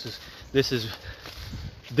understanding. This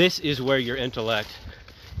is where your intellect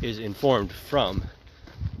is informed from.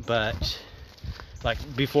 But like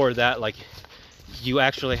before that, like, you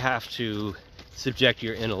actually have to subject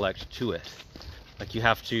your intellect to it. Like, you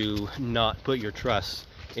have to not put your trust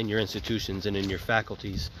in your institutions and in your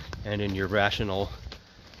faculties and in your rational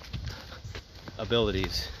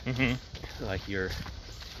abilities. Mm-hmm. Like your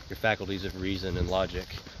faculties of reason and logic.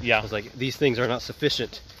 Yeah. It's like, these things are not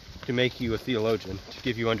sufficient to make you a theologian, to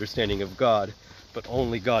give you understanding of God, but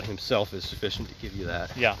only God himself is sufficient to give you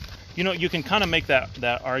that. Yeah. You know, you can kind of make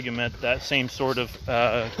that argument, that same sort of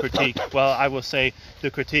critique. Well, I will say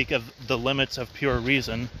the critique of the limits of pure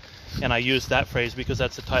reason, and I use that phrase because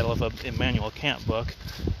that's the title of a Immanuel Kant book,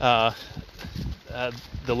 The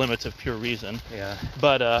Limits of Pure Reason. Yeah.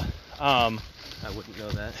 But I wouldn't know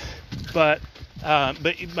that. But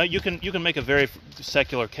you can make a very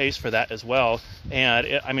secular case for that as well, and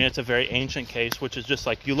it's a very ancient case, which is just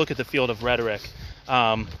like, you look at the field of rhetoric.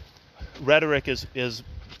 Rhetoric is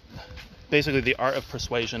basically the art of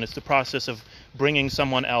persuasion. It's the process of bringing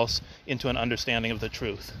someone else into an understanding of the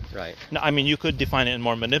truth. Right. Now, you could define it in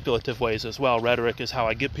more manipulative ways as well. Rhetoric is how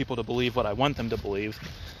I get people to believe what I want them to believe.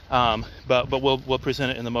 But we'll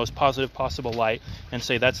present it in the most positive possible light and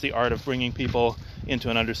say that's the art of bringing people into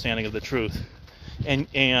an understanding of the truth. And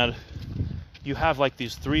you have like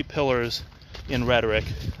these three pillars in rhetoric,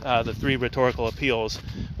 the three rhetorical appeals,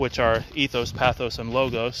 which are ethos, pathos, and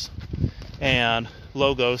logos. And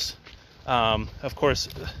logos, of course,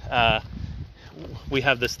 we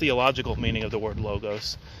have this theological meaning of the word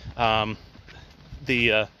logos.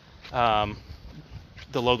 The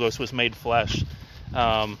logos was made flesh.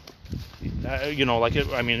 John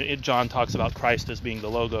talks about Christ as being the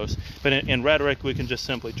logos, but in rhetoric we can just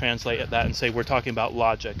simply translate that and say we're talking about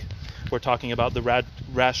logic. We're talking about the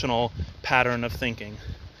rational pattern of thinking.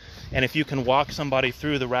 And if you can walk somebody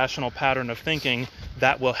through the rational pattern of thinking,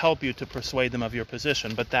 that will help you to persuade them of your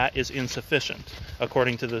position, but that is insufficient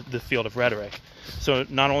according to the field of rhetoric. So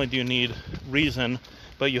not only do you need reason,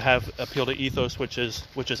 but you have appeal to ethos, which is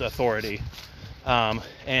authority.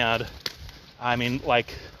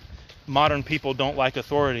 Modern people don't like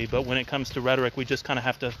authority, but when it comes to rhetoric, we just kind of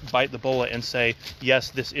have to bite the bullet and say, yes,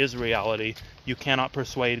 this is reality. You cannot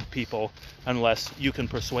persuade people unless you can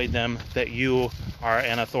persuade them that you are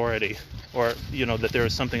an authority, or that there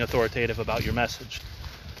is something authoritative about your message.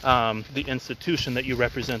 The institution that you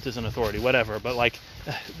represent is an authority, whatever. But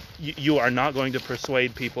you are not going to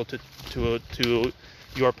persuade people to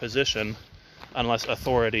your position unless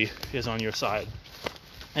authority is on your side.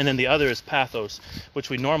 And then the other is pathos, which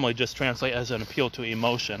we normally just translate as an appeal to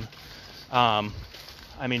emotion.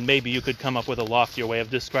 Maybe you could come up with a loftier way of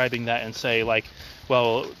describing that and say,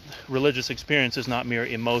 religious experience is not mere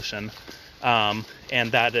emotion, and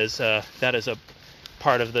that is a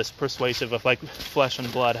part of this persuasive of flesh and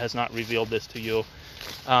blood has not revealed this to you.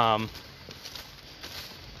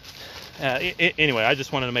 Anyway, I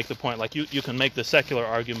just wanted to make the point, you can make the secular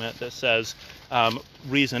argument that says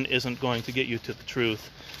reason isn't going to get you to the truth,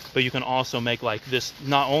 but you can also make like this,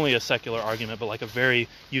 not only a secular argument, but like a very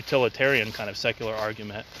utilitarian kind of secular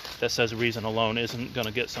argument that says reason alone isn't going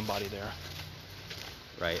to get somebody there.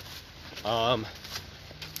 Right.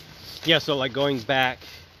 Yeah, so like going back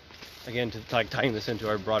again to like tying this into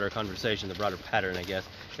our broader conversation, the broader pattern, I guess.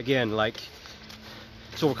 Again, like,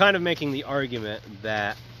 so we're kind of making the argument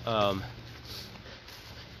that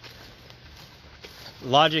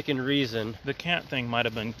logic and reason. The Kant thing might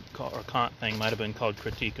have been called, or Kant thing might have been called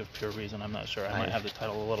Critique of Pure Reason. I'm not sure. I might have the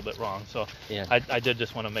title a little bit wrong. So yeah. I did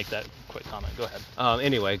just want to make that quick comment. Go ahead.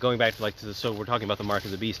 Anyway, going back to like so we're talking about the mark of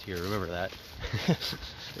the beast here. Remember that.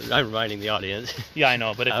 I'm reminding the audience. Yeah, I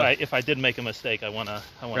know. But if I did make a mistake, I wanna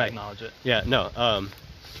right. acknowledge it. Yeah. No.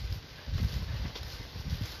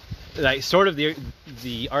 Like sort of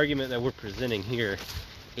the argument that we're presenting here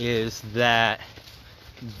is that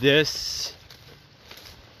this,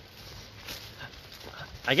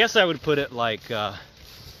 I guess I would put it like the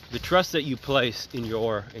trust that you place in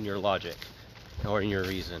your logic or in your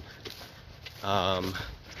reason,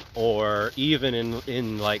 or even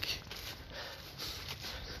in like,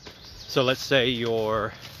 so let's say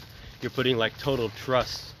you're putting like total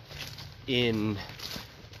trust in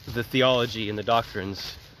the theology and the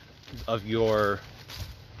doctrines of your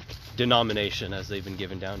denomination as they've been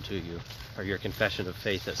given down to you, or your confession of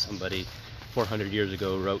faith that somebody 400 years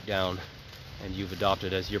ago wrote down and you've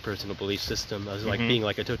adopted as your personal belief system, as like being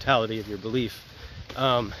like a totality of your belief.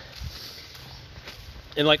 And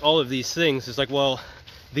like all of these things, it's like, well,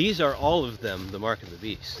 these are all of them the mark of the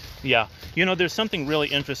beast. Yeah. You know, there's something really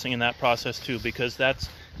interesting in that process too, because that's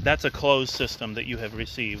a closed system that you have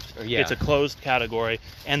received. Yeah. It's a closed category,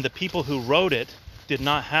 and the people who wrote it did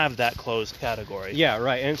not have that closed category. Yeah,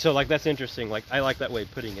 right. And so like that's interesting. Like I like that way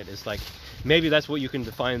of putting it. It's like maybe that's what you can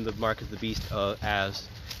define the mark of the beast as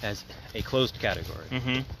a closed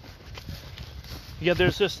category. Yeah,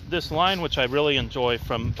 there's this line which I really enjoy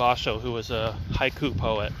from Basho, who was a haiku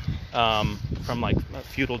poet from like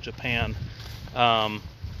feudal Japan,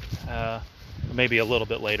 maybe a little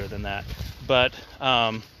bit later than that. But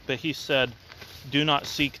he said, "Do not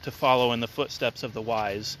seek to follow in the footsteps of the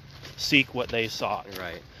wise. Seek what they sought."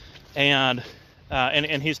 Right. And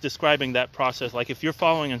he's describing that process. Like if you're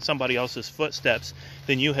following in somebody else's footsteps,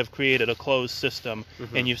 then you have created a closed system,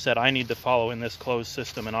 and you've said, I need to follow in this closed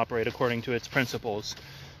system and operate according to its principles.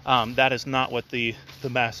 That is not what the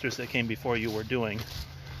masters that came before you were doing.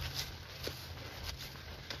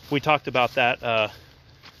 We talked about that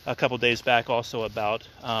a couple days back also about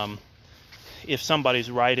if somebody's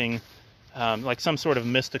writing like some sort of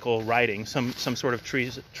mystical writing, some sort of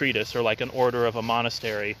treatise, or like an order of a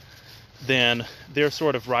monastery, then they're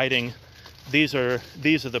sort of writing, these are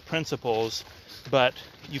the principles, but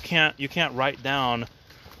you can't write down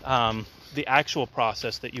the actual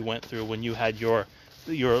process that you went through when you had your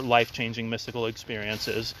life-changing mystical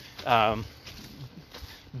experiences,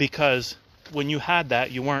 because when you had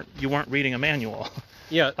that, you weren't reading a manual.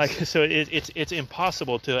 Yeah. Like, so it's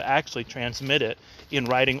impossible to actually transmit it in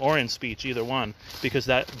writing or in speech, either one, because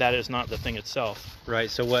that is not the thing itself.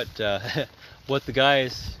 Right. So what the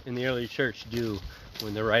guys in the early church do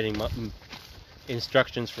when they're writing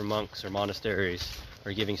instructions for monks or monasteries,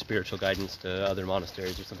 or giving spiritual guidance to other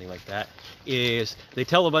monasteries or something like that, is they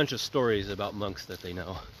tell a bunch of stories about monks that they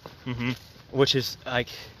know, which is like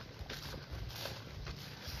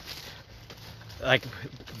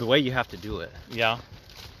the way you have to do it. Yeah.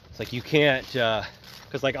 It's like you can't,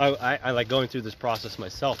 because like I like going through this process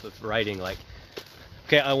myself of writing. Like,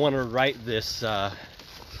 okay, I want to write this I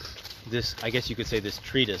guess you could say this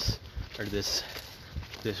treatise, or this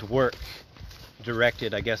work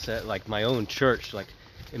directed, I guess, at like my own church. Like,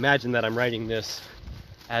 imagine that I'm writing this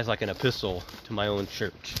as like an epistle to my own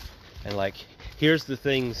church, and like here's the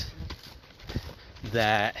things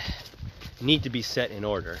that need to be set in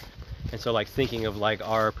order. And so like thinking of like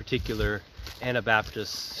our particular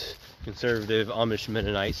Anabaptist, conservative, Amish,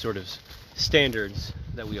 Mennonite sort of standards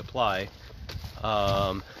that we apply,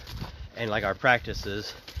 and like our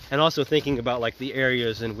practices, and also thinking about like the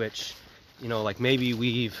areas in which, you know, like maybe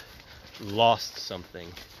we've lost something,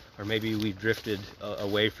 or maybe we've drifted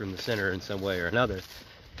away from the center in some way or another.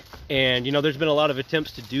 And you know, there's been a lot of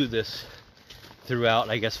attempts to do this throughout,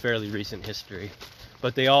 I guess, fairly recent history,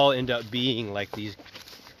 but they all end up being like these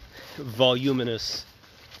voluminous,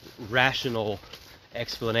 rational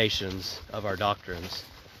explanations of our doctrines.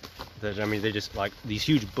 That, I mean, they just like these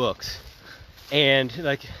huge books. And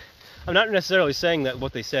like, I'm not necessarily saying that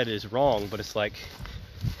what they said is wrong, but it's like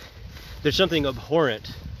there's something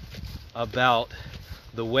abhorrent about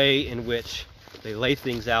the way in which they lay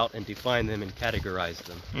things out and define them and categorize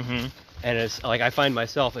them. And it's like I find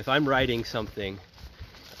myself, if I'm writing something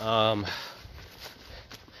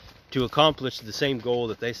to accomplish the same goal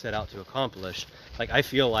that they set out to accomplish, like I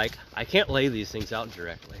feel like I can't lay these things out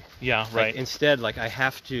directly. Yeah, right. Like, instead, like I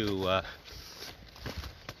have to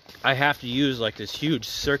use like this huge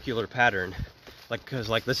circular pattern, like because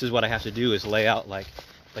like this is what I have to do is lay out like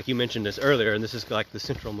you mentioned this earlier, and this is like the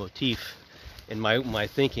central motif in my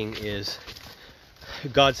thinking is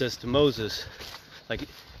God says to Moses, like,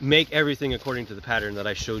 make everything according to the pattern that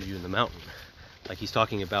I showed you in the mountain. Like he's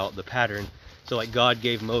talking about the pattern. So like God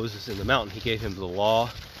gave Moses in the mountain, he gave him the law,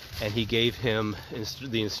 and he gave him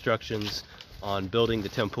the instructions on building the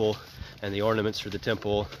temple and the ornaments for the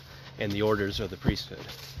temple and the orders of the priesthood.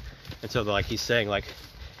 And so like he's saying like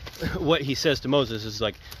what he says to Moses is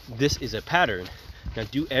like, this is a pattern. Now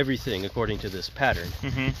do everything according to this pattern.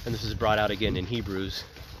 And this is brought out again in Hebrews,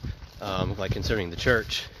 like concerning the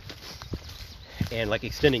church. And like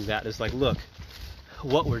extending that is like, look,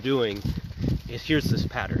 what we're doing is here's this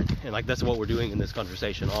pattern. And like that's what we're doing in this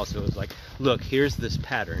conversation also is like, look, here's this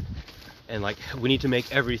pattern. And like we need to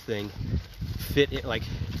make everything fit in, like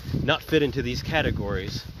not fit into these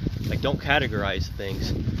categories. Like don't categorize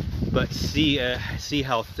things, but see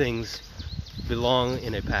how things belong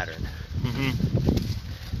in a pattern.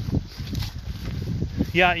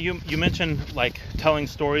 Yeah, you mentioned like telling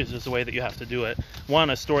stories is the way that you have to do it. One,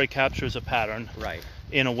 a story captures a pattern, Right.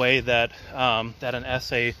 in a way that that an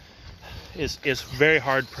essay is very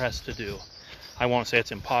hard pressed to do. I won't say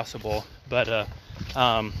it's impossible, but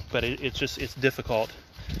it's difficult.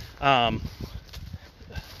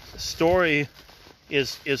 Story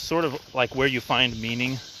is sort of like where you find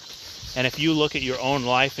meaning, and if you look at your own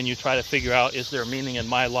life and you try to figure out, is there meaning in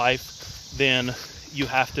my life, then you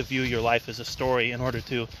have to view your life as a story in order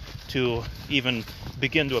to even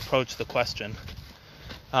begin to approach the question.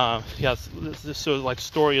 So like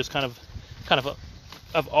story is kind of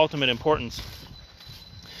ultimate importance.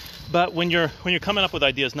 But when you're coming up with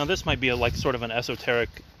ideas, now this might be like sort of an esoteric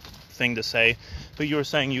thing to say, but you were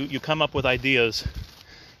saying you come up with ideas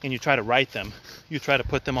and you try to write them, you try to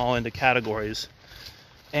put them all into categories,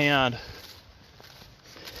 and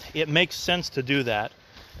it makes sense to do that.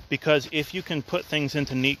 Because if you can put things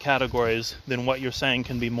into neat categories, then what you're saying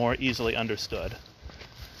can be more easily understood.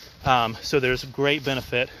 So there's great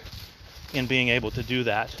benefit in being able to do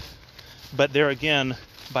that. But there again,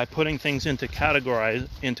 by putting things into categories,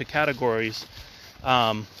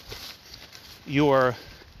 you're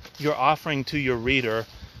offering to your reader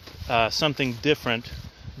something different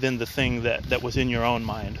than the thing that was in your own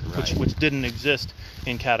mind, Right. which didn't exist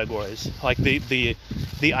in categories. Like the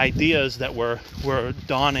ideas that were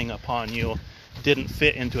dawning upon you didn't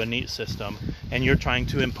fit into a neat system, and you're trying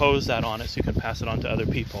to impose that on it so you can pass it on to other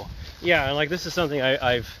people. Yeah, and like this is something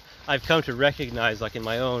I've come to recognize, like in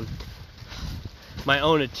my own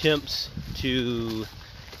attempts to,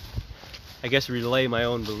 I guess, relay my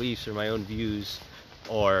own beliefs or my own views,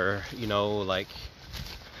 or like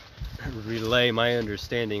relay my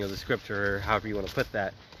understanding of the scripture, or however you want to put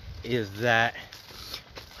that, is that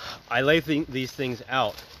I lay these things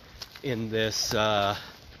out in this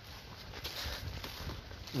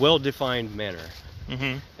well-defined manner,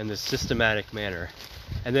 in this systematic manner,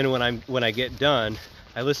 and then when I get done,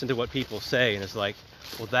 I listen to what people say, and it's like,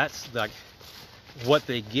 well, that's like what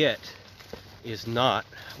they get is not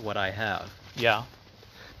what I have. Yeah,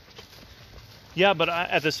 but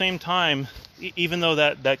at the same time, even though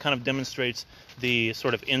that kind of demonstrates the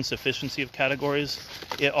sort of insufficiency of categories,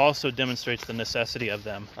 it also demonstrates the necessity of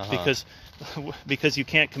them. Because you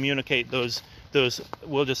can't communicate those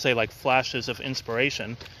we'll just say like flashes of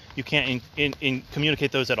inspiration. You can't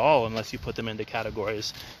communicate those at all unless you put them into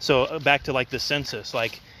categories. So back to like the census,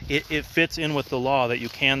 like it fits in with the law that you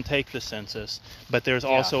can take the census, but there's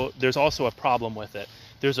also a problem with it.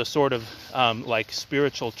 There's a sort of like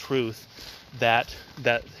spiritual truth that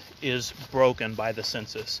is broken by the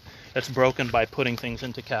census. That's broken by putting things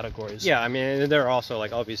into categories. Yeah, I mean, there are also,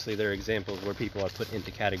 like, obviously there are examples where people are put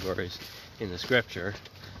into categories in the scripture.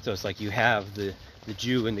 So it's like you have the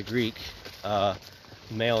Jew and the Greek,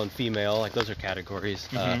 male and female, like those are categories.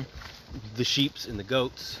 The sheeps and the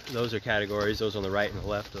goats, those are categories. Those on the right and the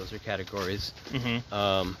left, those are categories.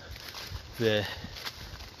 The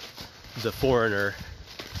foreigner,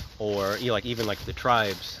 or like even like the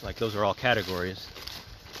tribes, like those are all categories.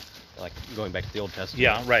 Like going back to the Old Testament.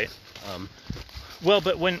 Yeah, right. Well,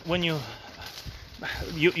 but when you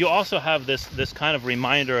also have this kind of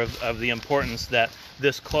reminder of the importance that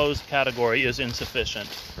this closed category is insufficient.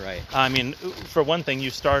 Right. I mean, for one thing, you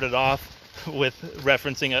started off with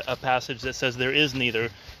referencing a passage that says there is neither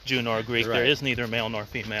Jew nor Greek, Right. there is neither male nor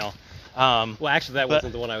female. Well, actually, that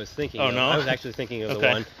wasn't the one I was thinking of. No? I was actually thinking of the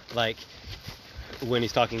one, like, when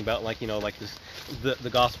he's talking about like this, the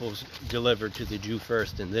gospel's delivered to the Jew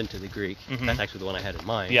first and then to the Greek. That's actually the one I had in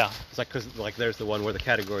mind. Yeah. It's like, because like there's the one where the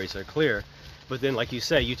categories are clear, but then like you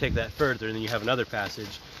say, you take that further and then you have another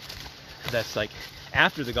passage that's like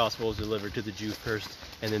after the gospel is delivered to the Jew first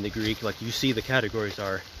and then the Greek, like you see the categories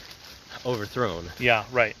are overthrown. Yeah,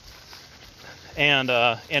 right. And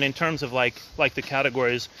in terms of like the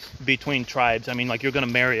categories between tribes, I mean, like you're going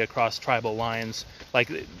to marry across tribal lines. Like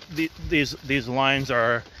these lines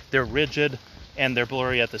they're rigid and they're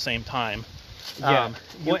blurry at the same time. Yeah.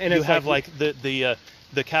 You have like the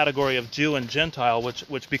category of Jew and Gentile,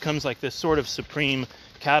 which becomes like this sort of supreme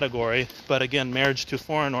category. But again, marriage to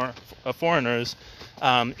foreigners,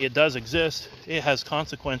 it does exist. It has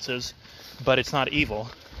consequences, but it's not evil.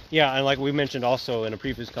 Yeah, and like we mentioned also in a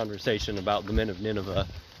previous conversation about the men of Nineveh,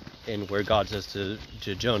 and where God says to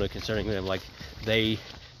Jonah concerning them, like they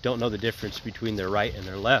don't know the difference between their right and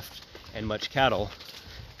their left, and much cattle.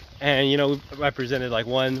 And I presented like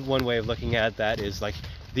one way of looking at that is like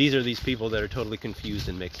these people that are totally confused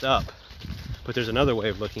and mixed up. But there's another way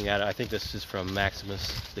of looking at it. I think this is from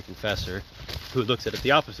Maximus the Confessor, who looks at it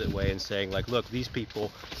the opposite way and saying like, look, these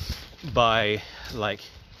people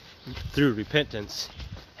through repentance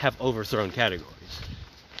have overthrown categories,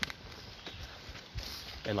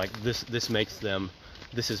 and like this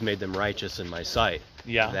has made them righteous in my sight.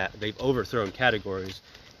 Yeah, that they've overthrown categories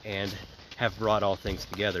and have brought all things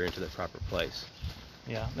together into their proper place.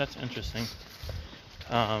 Yeah, that's interesting.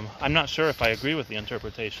 I'm not sure if I agree with the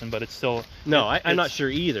interpretation, but it's still I'm not sure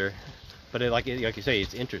either, but like you say,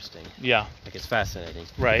 it's interesting. Yeah, like it's fascinating,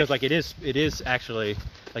 right? Because like it is actually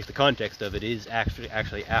like the context of it is actually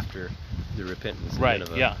after the repentance. Right.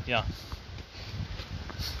 Yeah. Yeah.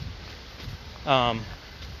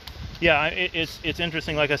 It's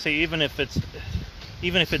interesting. Like I say, even if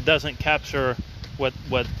it doesn't capture what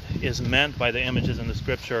is meant by the images in the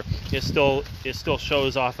scripture, it still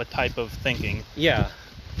shows off a type of thinking. Yeah.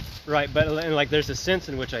 Right. But and like there's a sense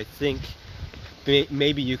in which I think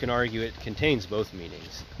maybe you can argue it contains both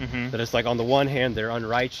meanings. That it's like on the one hand they're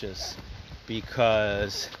unrighteous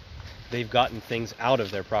because they've gotten things out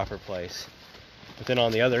of their proper place. But then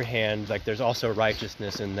on the other hand, like there's also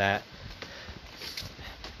righteousness in that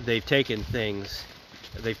they've taken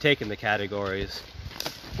the categories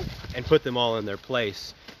and put them all in their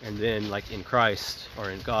place, and then like in Christ or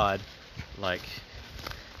in God, like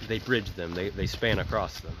they bridge them, they span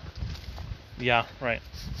across them. Yeah, right.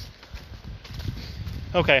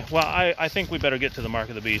 Okay, well, I think we better get to the mark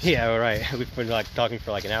of the beast. Yeah, right. We've been like talking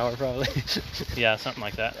for like an hour probably. Yeah, something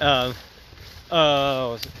like that.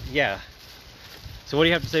 Yeah. So what do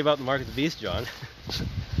you have to say about the mark of the beast, John?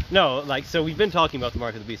 No, like, so we've been talking about the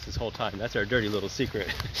mark of the beast this whole time. That's our dirty little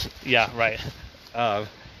secret. Yeah, right.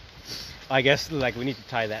 I guess like we need to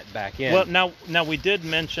tie that back in. Well, now we did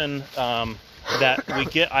mention that we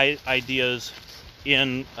get ideas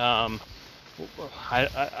in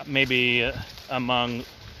maybe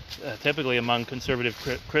typically among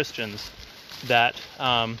conservative Christians that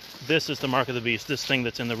this is the mark of the beast, this thing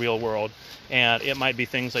that's in the real world, and it might be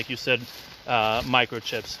things like you said,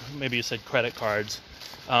 microchips. Maybe you said credit cards.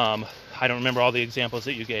 I don't remember all the examples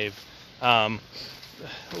that you gave.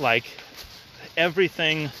 Like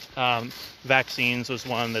everything, vaccines was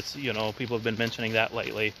one that's, people have been mentioning that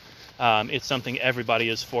lately. It's something everybody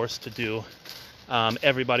is forced to do.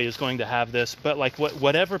 Everybody is going to have this, but like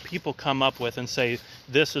whatever people come up with and say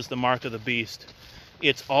this is the mark of the beast,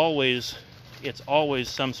 it's always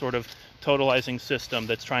some sort of totalizing system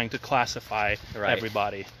that's trying to classify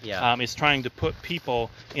everybody. Yeah. It's trying to put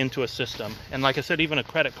people into a system, and like I said, even a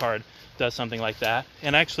credit card does something like that.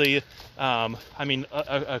 And actually,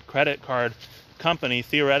 a credit card company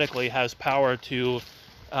theoretically has power to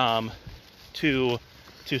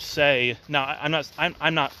say, now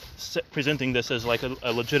I'm not presenting this as like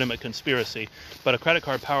a legitimate conspiracy, but a credit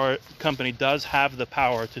card company does have the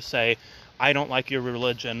power to say, I don't like your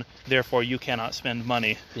religion, therefore you cannot spend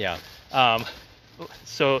money. Yeah.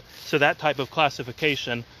 So that type of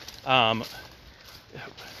classification, run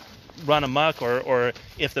amok, or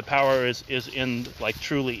if the power is in like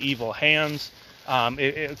truly evil hands,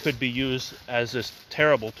 it could be used as this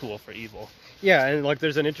terrible tool for evil. Yeah, and like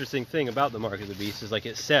there's an interesting thing about the mark of the beast is like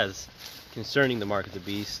it says concerning the mark of the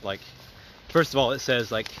beast, like first of all it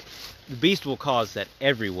says like the beast will cause that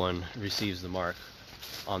everyone receives the mark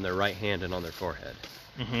on their right hand and on their forehead.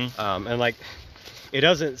 And like it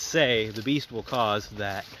doesn't say the beast will cause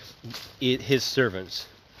that his servants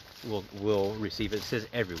will receive it. It says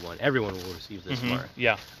everyone will receive this mark.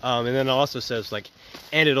 Yeah. And then it also says like,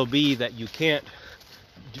 and it'll be that you can't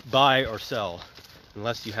buy or sell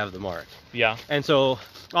unless you have the mark. Yeah. And so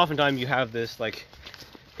oftentimes you have this like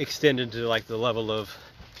extended to like the level of,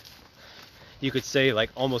 you could say like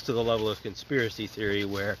almost to the level of conspiracy theory,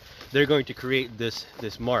 where they're going to create this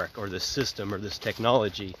mark or this system or this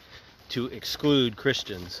technology to exclude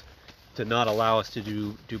Christians, to not allow us to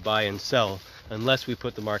do buy and sell unless we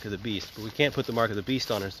put the mark of the beast. But we can't put the mark of the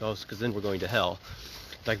beast on ourselves, because then we're going to hell.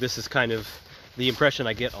 Like, this is kind of the impression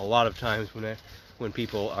I get a lot of times when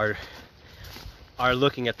people are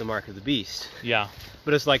looking at the mark of the beast. Yeah.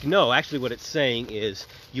 But it's like, no, actually what it's saying is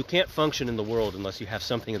you can't function in the world unless you have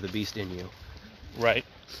something of the beast in you. Right.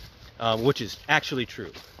 Which is actually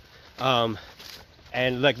true.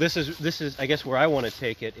 And like this is I guess where I want to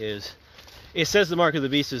take it is, it says the mark of the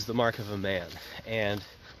beast is the mark of a man, and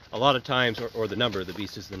a lot of times, or the number of the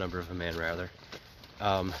beast is the number of a man rather,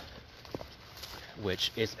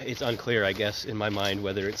 which it's unclear, I guess, in my mind,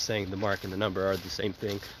 whether it's saying the mark and the number are the same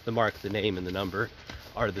thing, the mark, the name, and the number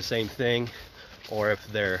are the same thing, or if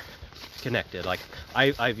they're connected. Like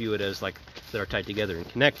I view it as like they're tied together and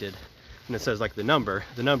connected. And it says like the number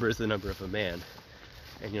is the number of a man.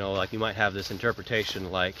 And like you might have this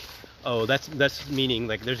interpretation like, oh, that's meaning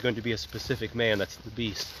like there's going to be a specific man that's the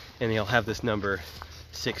beast, and he'll have this number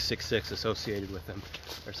 666 associated with him,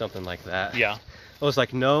 or something like that. Yeah. Well, it's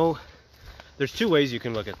like, no, there's two ways you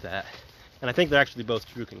can look at that, and I think they're actually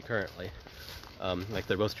both true concurrently. Like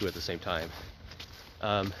they're both true at the same time.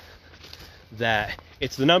 That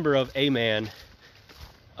it's the number of a man,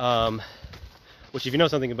 which if you know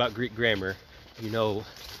something about Greek grammar,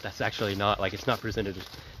 that's actually not, like, it's not presented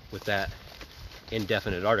with that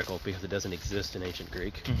indefinite article, because it doesn't exist in ancient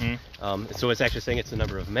Greek. Mm-hmm. So it's actually saying it's the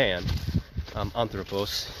number of man,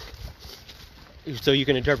 anthropos. So you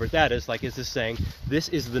can interpret that as like, is this saying this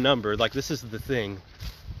is the number, like this is the thing,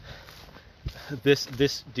 this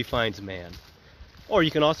defines man? Or you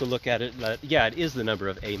can also look at it that, yeah, it is the number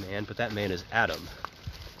of a man, but that man is Adam.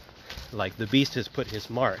 Like the beast has put his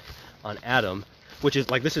mark on Adam, which is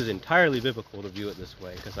like, this is entirely biblical to view it this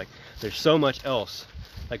way, because like there's so much else.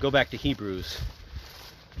 Like go back to Hebrews,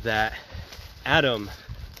 that Adam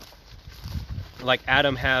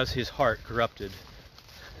has his heart corrupted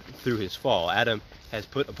through his fall. Adam has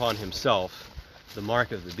put upon himself the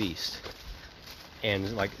mark of the beast,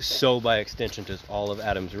 and like so by extension does all of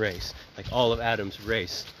Adam's race. Like all of Adam's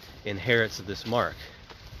race inherits this mark.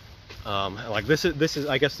 Like this is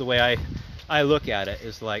I guess the way I look at it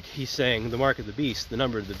is like, he's saying the mark of the beast, the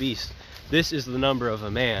number of the beast, this is the number of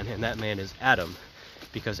a man, and that man is Adam,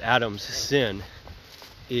 because Adam's sin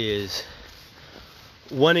is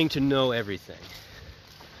wanting to know everything,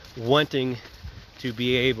 wanting to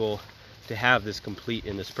be able to have this complete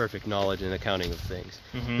and this perfect knowledge and accounting of things.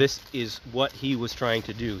 Mm-hmm. This is what he was trying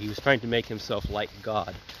to do. He was trying to make himself like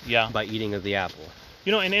God, yeah, by eating of the apple.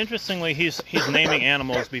 And interestingly, he's naming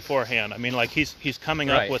animals beforehand. I mean, like he's coming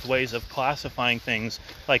up with ways of classifying things,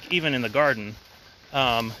 like even in the garden.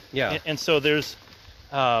 Yeah. And so there's,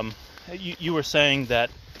 you were saying that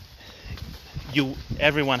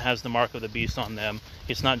everyone has the mark of the beast on them.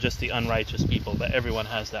 It's not just the unrighteous people, but everyone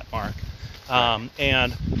has that mark. And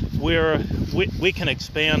we can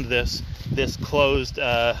expand this closed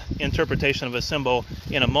interpretation of a symbol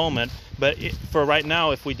in a moment. But for right now,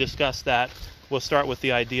 if we discuss that, we'll start with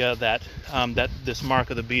the idea that that this mark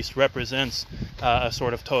of the beast represents a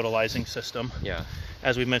sort of totalizing system. Yeah.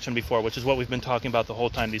 As we mentioned before, which is what we've been talking about the whole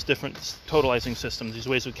time, these different totalizing systems, these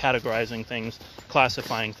ways of categorizing things,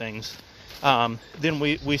 classifying things. Then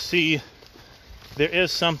we see there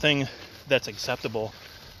is something that's acceptable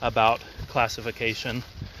about classification,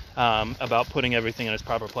 about putting everything in its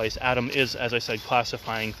proper place. Adam is, as I said,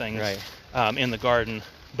 classifying things in the garden,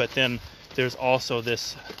 but then there's also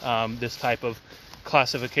this type of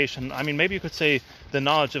classification. I mean, maybe you could say the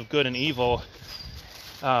knowledge of good and evil.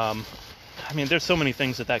 I mean, there's so many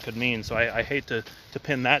things that could mean, so I hate to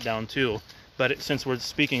pin that down too. But since we're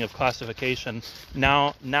speaking of classification,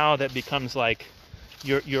 now that becomes like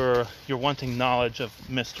you're wanting knowledge of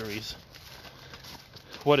mysteries.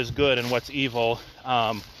 What is good and what's evil?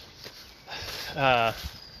 To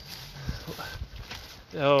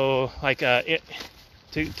go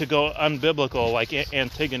unbiblical, like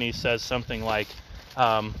Antigone says something like,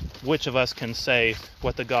 which of us can say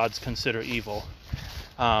what the gods consider evil?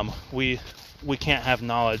 We can't have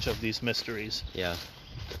knowledge of these mysteries. Yeah.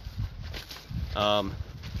 And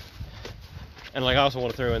like I also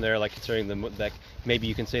want to throw in there, like concerning that maybe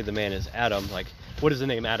you can say the man is Adam. Like, what does the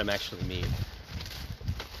name Adam actually mean?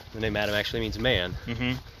 The name Adam actually means man.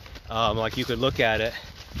 Mm-hmm. Like you could look at it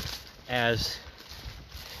as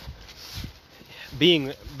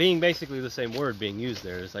being basically the same word being used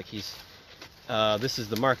there. It's like he's this is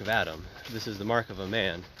the mark of Adam. This is the mark of a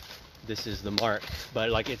man. This is the mark. But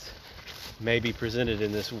like it's maybe presented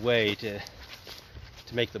in this way to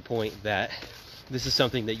make the point that this is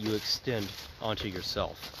something that you extend onto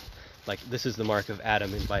yourself. Like this is the mark of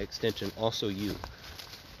Adam, and by extension also you.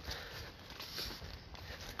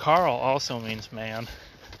 Carl also means man.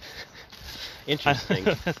 Interesting.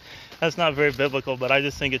 That's not very biblical, but I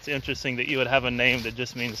just think it's interesting that you would have a name that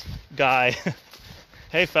just means guy.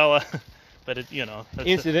 Hey fella. But it, you know.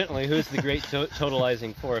 Incidentally, who's the great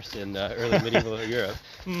totalizing force in early medieval Europe?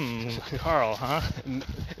 Carl, huh?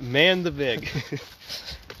 Man the Big.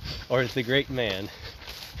 Or the Great Man,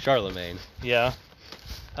 Charlemagne. Yeah.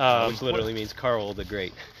 Which literally means Carl the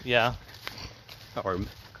Great. Yeah. And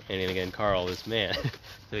again, Carl is man.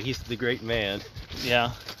 So he's the great man.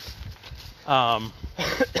 Yeah.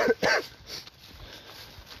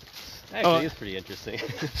 Actually, it's pretty interesting.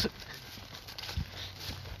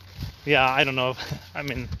 Yeah, I don't know. I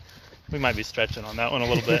mean, we might be stretching on that one a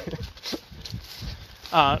little bit.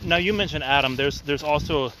 Now you mentioned Adam. There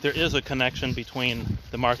is a connection between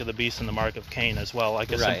the mark of the beast and the mark of Cain as well,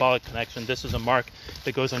 like a symbolic connection. This is a mark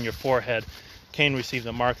that goes on your forehead. Cain received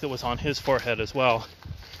a mark that was on his forehead as well.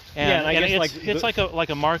 And it's like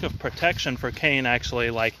a mark of protection for Cain, actually,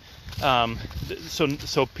 like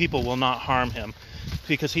so people will not harm him,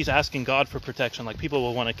 because he's asking God for protection. Like, people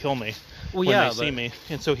will want to kill me when they see me,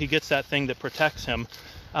 and so he gets that thing that protects him.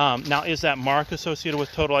 Now, is that mark associated with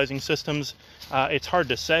totalizing systems? It's hard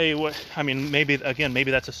to say. I mean, maybe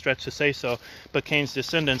that's a stretch to say so, but Cain's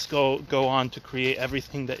descendants go on to create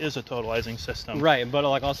everything that is a totalizing system. Right, but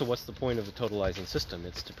like also, what's the point of a totalizing system?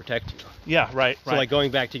 It's to protect you. Yeah, right. So like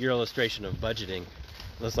going back to your illustration of budgeting,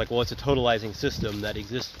 it's like, well, it's a totalizing system that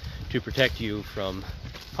exists to protect you from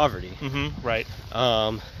poverty. Mm-hmm, right.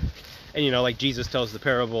 And you know, like Jesus tells the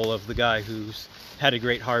parable of the guy who's had a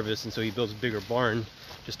great harvest, and so he builds a bigger barn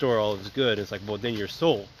to store all of his good. It's like, well, then your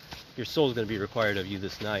soul is going to be required of you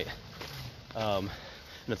this night. And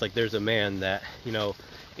it's like, there's a man that, you know,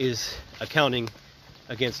 is accounting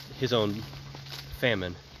against his own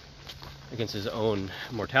famine, against his own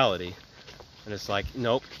mortality, and it's like,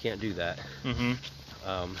 nope, you can't do that. Mm-hmm.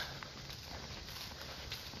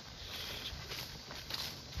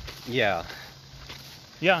 Yeah,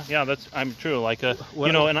 I'm true. Like,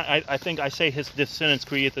 you know, and I think I say his descendants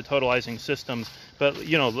create the totalizing systems, but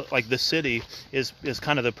you know, like the city is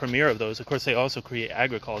kind of the premier of those. Of course, they also create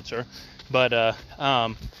agriculture, but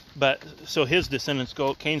so his descendants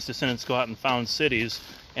Cain's descendants go out and found cities,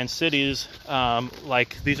 and cities,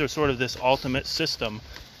 like, these are sort of this ultimate system,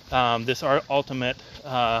 this ultimate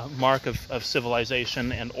mark of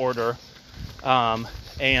civilization and order,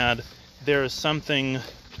 and there is something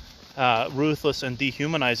ruthless and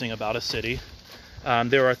dehumanizing about a city.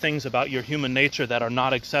 There are things about your human nature that are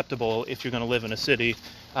not acceptable if you're going to live in a city.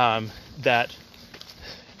 That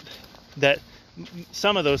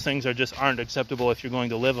some of those things aren't acceptable if you're going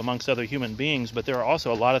to live amongst other human beings. But there are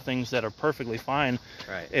also a lot of things that are perfectly fine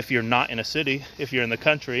if you're not in a city, if you're in the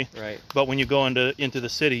country. Right. But when you go into the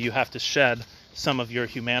city, you have to shed some of your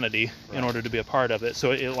humanity in order to be a part of it.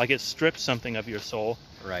 So it strips something of your soul.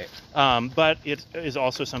 Right. But it is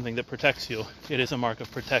also something that protects you. It is a mark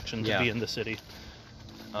of protection to be in the city.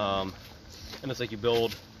 And it's like you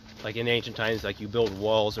build, like in ancient times, like you build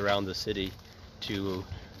walls around the city to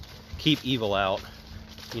keep evil out.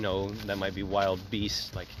 You know, that might be wild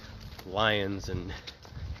beasts like lions and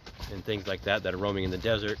things like that are roaming in the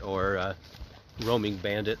desert, or roaming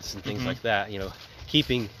bandits and things like that. You know,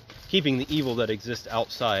 keeping the evil that exists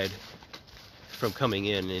outside from coming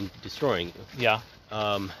in and destroying you. Yeah.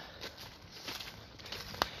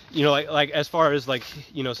 You know, like as far as, like,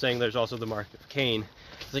 you know, saying there's also the mark of Cain,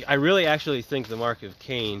 it's like, I really actually think the mark of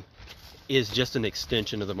Cain is just an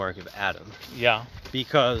extension of the mark of Adam. Yeah.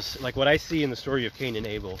 Because, like, what I see in the story of Cain and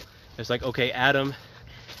Abel, it's like, okay, Adam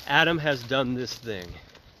has done this thing,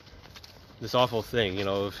 this awful thing, you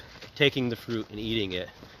know, of taking the fruit and eating it,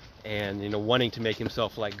 and, you know, wanting to make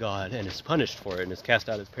himself like God, and is punished for it, and is cast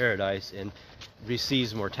out of paradise, and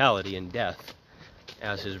receives mortality and death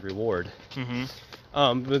as his reward. Mm-hmm.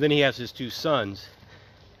 But then he has his two sons,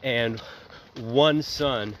 and one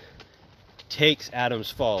son takes Adam's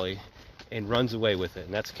folly and runs away with it,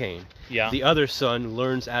 and that's Cain. Yeah. The other son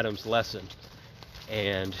learns Adam's lesson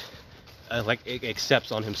and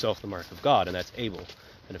accepts on himself the mark of God, and that's Abel.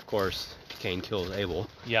 And of course, Cain kills Abel.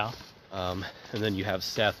 Yeah. And then you have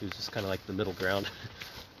Seth, who's just kind of like the middle ground.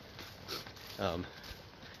 At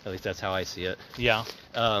least that's how I see it. Yeah.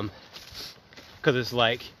 Because it's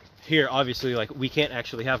like, here, obviously, like, we can't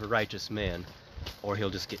actually have a righteous man, or he'll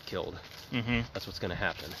just get killed. Mm-hmm. That's what's going to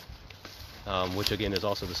happen. which again is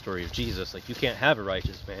also the story of Jesus. Like, you can't have a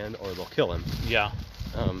righteous man or they'll kill him. Yeah.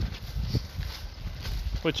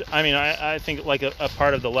 Which, I mean, I think like a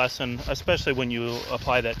part of the lesson, especially when you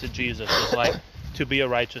apply that to Jesus, is like, to be a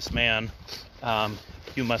righteous man,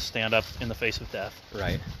 you must stand up in the face of death.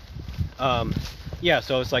 Right. Yeah,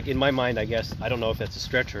 so it's like, in my mind, I guess, I don't know if that's a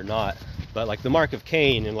stretch or not, but like the mark of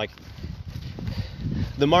Cain, and like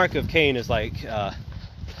the mark of Cain is like a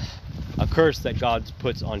curse that God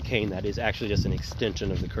puts on Cain that is actually just an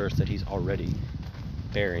extension of the curse that he's already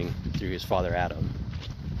bearing through his father Adam.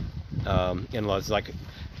 And it's like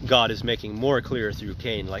God is making more clear through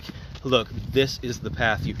Cain, like, look, this is the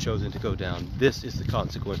path you've chosen to go down. This is the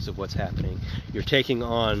consequence of what's happening. You're taking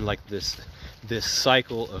on like this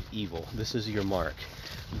cycle of evil. This is your mark.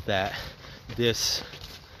 That this,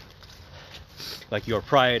 like, your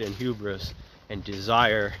pride and hubris and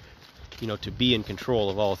desire, to be in control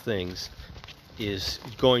of all things, is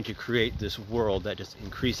going to create this world that just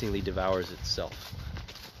increasingly devours itself.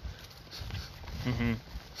 Mm-hmm.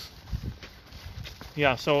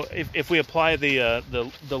 Yeah, so if we apply the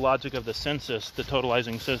logic of the census, the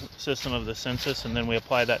totalizing system of the census, and then we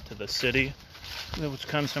apply that to the city, which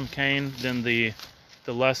comes from Cain, then the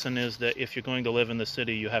lesson is that if you're going to live in the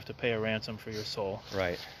city, you have to pay a ransom for your soul.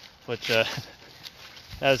 Right. Which,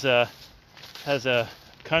 as a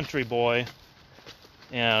country boy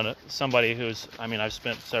and somebody who's, I mean, I've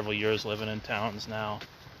spent several years living in towns now,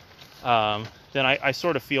 then I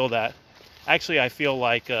sort of feel that. Actually, I feel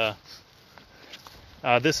like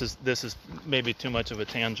this is maybe too much of a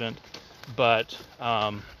tangent, but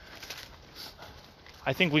I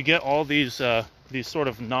think we get all these sort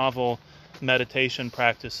of novel meditation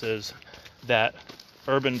practices that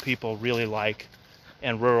urban people really like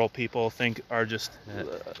and rural people think are just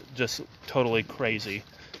totally crazy.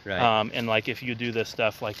 Right. And like, if you do this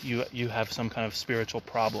stuff, like you have some kind of spiritual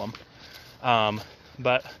problem.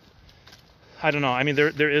 But I don't know. I mean,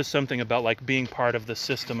 there is something about like being part of the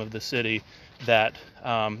system of the city that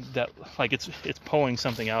like it's pulling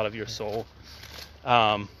something out of your soul.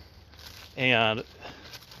 And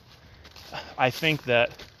I think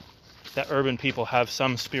that urban people have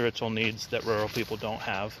some spiritual needs that rural people don't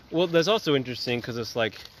have. Well, that's also interesting because it's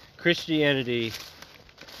like Christianity,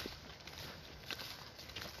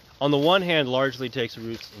 on the one hand, largely takes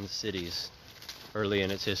roots in cities early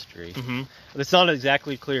in its history. Mm-hmm. It's not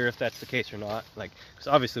exactly clear if that's the case or not. Like, because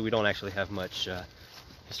obviously we don't actually have much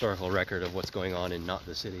historical record of what's going on in not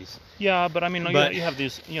the cities. Yeah, but I mean, you have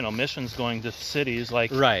these, missions going to cities.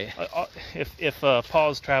 Like, right. If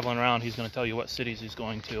Paul's traveling around, he's going to tell you what cities he's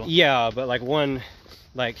going to. Yeah, but like one,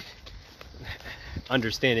 like,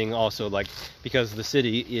 understanding also, like, because the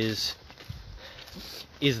city is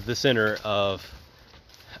the center of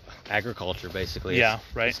agriculture, basically. Yeah,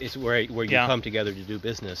 right. It's where you come together to do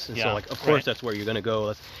business, and so like, of course, that's where you're going to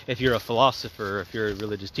go. If you're a philosopher, if you're a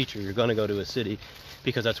religious teacher, you're going to go to a city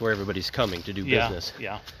because that's where everybody's coming to do business.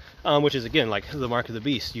 Yeah. Which is, again, like the mark of the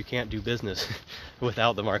beast. You can't do business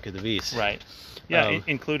without the mark of the beast. Right. Yeah,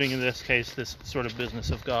 including in this case this sort of business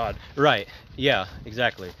of God. Right. Yeah.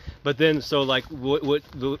 Exactly. But then, so like, what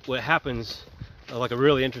happens? Like, a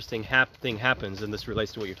really interesting thing happens, and this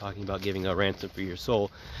relates to what you're talking about, giving a ransom for your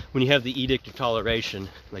soul. When you have the Edict of Toleration,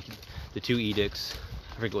 like the two edicts,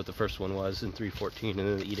 I forget what the first one was, in 314, and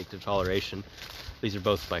then the Edict of Toleration. These are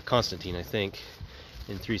both by Constantine, I think,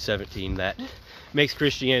 in 317, that makes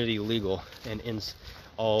Christianity legal and ends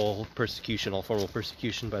all persecution, all formal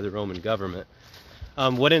persecution by the Roman government.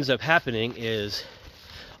 What ends up happening is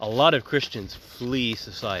a lot of Christians flee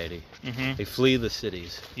society. Mm-hmm. They flee the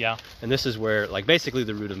cities. Yeah. And this is where, like, basically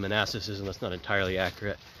the root of monasticism, that's not entirely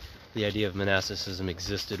accurate. The idea of monasticism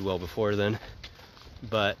existed well before then.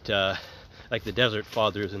 But, like the Desert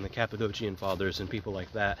Fathers and the Cappadocian Fathers and people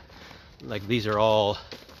like that, like, these are all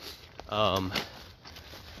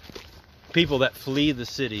people that flee the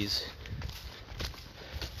cities.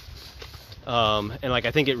 And like,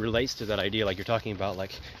 I think it relates to that idea, like you're talking about,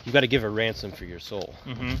 like, you've got to give a ransom for your soul.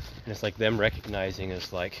 Mm-hmm. And it's like them recognizing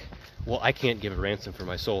as like, well, I can't give a ransom for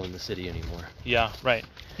my soul in the city anymore. Yeah, right.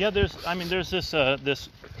 Yeah, there's this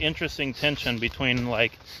interesting tension between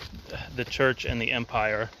like the church and the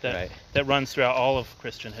empire that runs throughout all of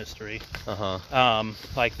Christian history.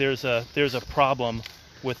 Like there's a problem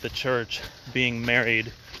with the church being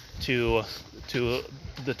married to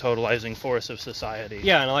the totalizing force of society.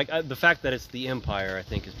 Yeah, and like the fact that it's the empire, I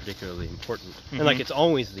think, is particularly important. Mm-hmm. And like, it's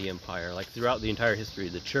always the empire. Like, throughout the entire history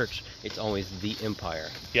of the church, it's always the empire.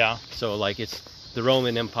 Yeah. So like, it's the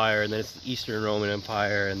Roman Empire, and then it's the Eastern Roman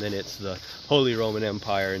Empire, and then it's the Holy Roman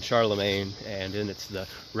Empire and Charlemagne, and then it's the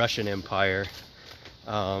Russian Empire,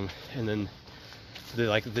 and then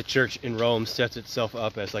the church in Rome sets itself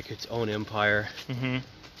up as like its own empire.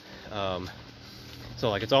 So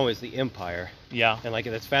like it's always the empire. Yeah. And like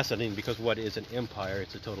that's fascinating because what is an empire?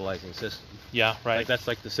 It's a totalizing system. Yeah, right. Like that's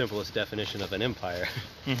like the simplest definition of an empire.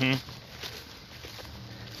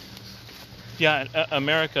 Yeah,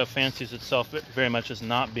 America fancies itself very much as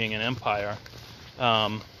not being an empire,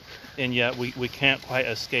 and yet we can't quite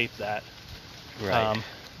escape that. Right.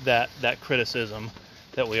 That criticism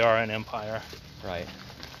that we are an empire. Right.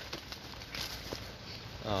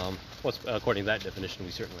 Well, according to that definition,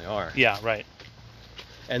 we certainly are. Yeah, right.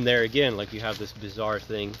 And there again, like you have this bizarre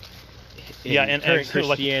thing. And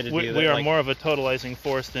Christianity, like, we are more of a totalizing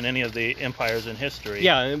force than any of the empires in history.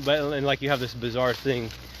 Yeah, and like you have this bizarre thing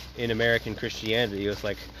in American Christianity. It's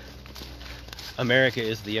like America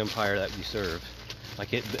is the empire that we serve.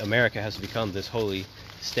 Like America has become this holy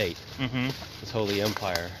state, this holy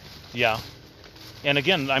empire. Yeah. And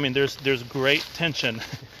again, I mean, there's great tension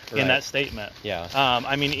in that statement. Yeah.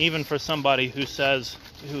 I mean, even for somebody who says,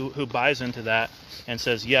 who buys into that and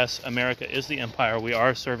says, yes, America is the empire. We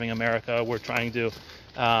are serving America. We're trying to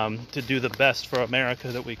do the best for America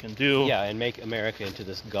that we can do. Yeah, and make America into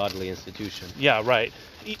this godly institution. Yeah, right.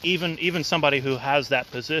 Even somebody who has that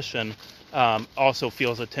position also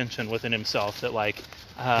feels a tension within himself that, like,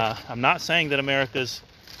 I'm not saying that America's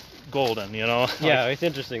golden, you know. Yeah, it's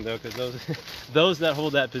interesting though, because those that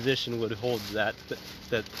hold that position would hold that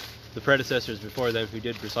the predecessors before them who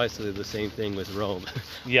did precisely the same thing with Rome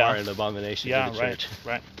are an abomination to the church.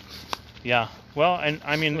 Right. Yeah. Well, and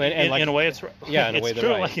I mean, in a way, it's in a way true,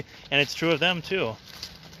 right. like, and it's true of them too.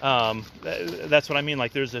 That's what I mean.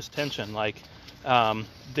 Like, there's this tension. Like,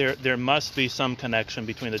 there must be some connection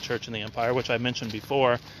between the church and the empire, which I mentioned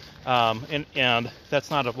before. And that's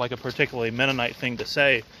not a particularly Mennonite thing to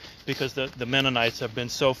say, because the Mennonites have been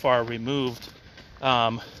so far removed,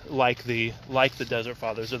 like the Desert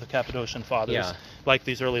Fathers or the Cappadocian Fathers, like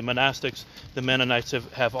these early monastics. The Mennonites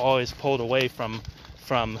have always pulled away from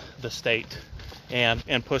the state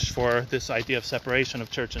and pushed for this idea of separation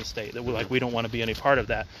of church and state. That we don't want to be any part of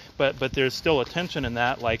that. But there's still a tension in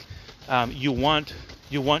that. Like, you want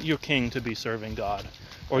your king to be serving God,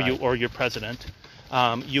 or your president.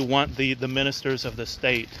 You want the ministers of the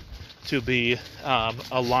state to be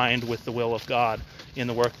aligned with the will of God in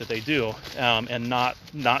the work that they do, and not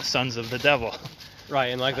sons of the devil. Right,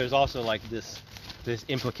 and like there's also like this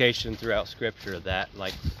implication throughout Scripture that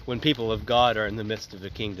like when people of God are in the midst of the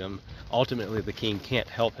kingdom, ultimately the king can't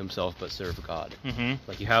help himself but serve God.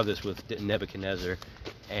 Like you have this with Nebuchadnezzar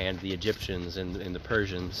and the Egyptians and the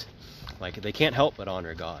Persians. Like they can't help but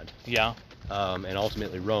honor God. Yeah. And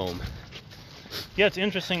ultimately Rome. Yeah, it's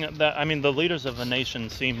interesting that, I mean, the leaders of a nation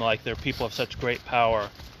seem like they're people of such great power,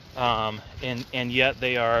 and yet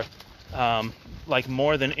they are, like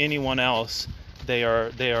more than anyone else, they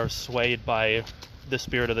are swayed by the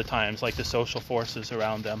spirit of the times, like the social forces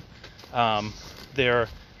around them. They're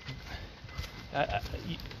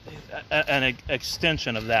an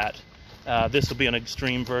extension of that. This will be an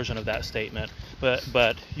extreme version of that statement,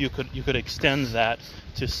 but you could extend that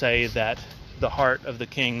to say that the heart of the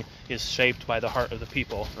king is shaped by the heart of the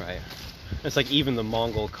people. Right. It's like even the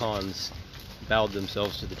Mongol Khans bowed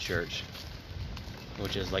themselves to the church,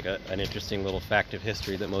 which is like an interesting little fact of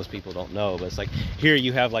history that most people don't know. But it's like here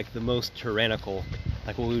you have like the most tyrannical,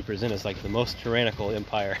 like what we present as like the most tyrannical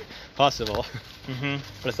empire possible. But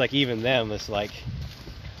it's like even them, it's like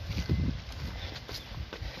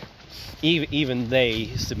even they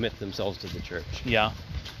submit themselves to the church. Yeah.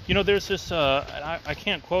 You know, there's this, I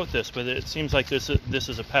can't quote this, but it seems like this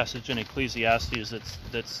is a passage in Ecclesiastes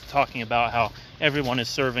that's talking about how everyone is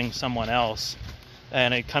serving someone else,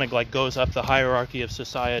 and it kind of like goes up the hierarchy of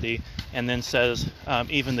society, and then says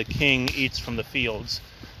even the king eats from the fields.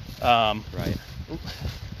 Right.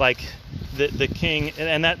 Like the king,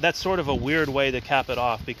 and that's sort of a weird way to cap it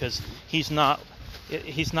off, because he's not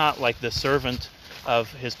like the servant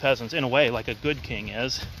of his peasants in a way, like a good king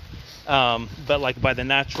is. But like by the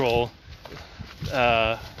natural,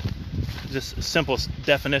 just simple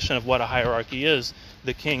definition of what a hierarchy is,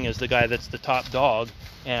 the king is the guy that's the top dog,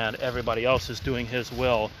 and everybody else is doing his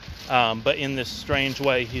will. But in this strange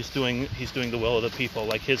way, he's doing the will of the people.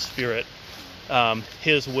 Like his spirit,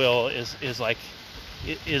 his will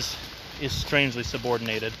is strangely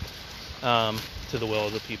subordinated to the will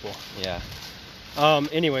of the people. Yeah.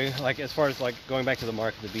 Anyway, like as far as like going back to the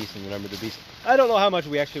mark of the beast and the number of the beast, I don't know how much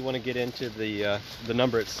we actually want to get into the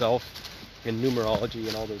number itself and numerology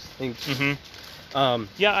and all those things.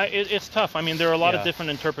 Yeah, it's tough. I mean, there are a lot of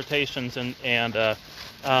different interpretations, and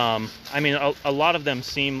I mean, a lot of them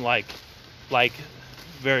seem like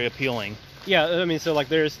very appealing. Yeah, I mean, so like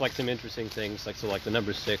there's like some interesting things, like so like the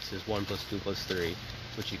number 6 is 1 plus 2 plus 3,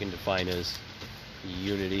 which you can define as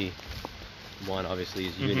unity. 1 obviously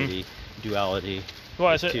is unity, duality.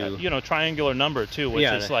 Well, it's two. a triangular number too, which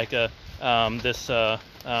is like a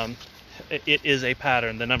it is a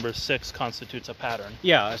pattern. The number 6 constitutes a pattern.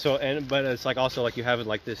 Yeah. So but it's like also like you have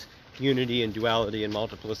like this unity and duality and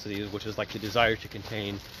multiplicity, which is like the desire to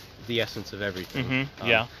contain the essence of everything.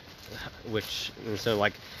 Yeah. Which so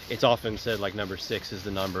like it's often said like number 6 is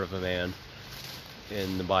the number of a man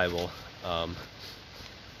in the Bible.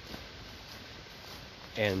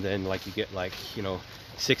 And then like you get like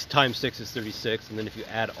 6 times 6 is 36, and then if you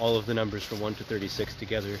add all of the numbers from 1 to 36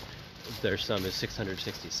 together, their sum is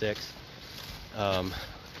 666. I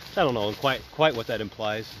don't know quite what that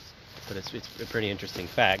implies, but it's a pretty interesting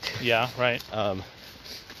fact. Yeah, right.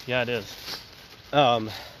 Yeah, it is.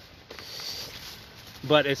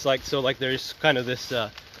 But it's like so like there's kind of this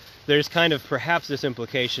there's kind of perhaps this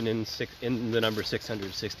implication in the number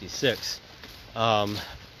 666.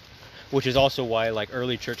 Which is also why like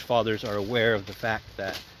early church fathers are aware of the fact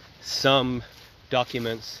that some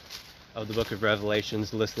documents of the book of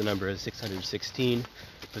Revelations list the number as 616,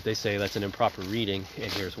 but they say that's an improper reading,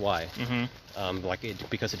 and here's why.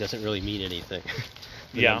 Because it doesn't really mean anything.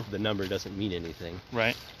 The number doesn't mean anything.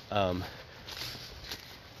 Right.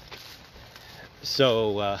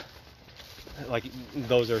 So like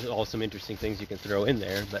those are all some interesting things you can throw in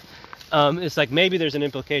there, but it's like maybe there's an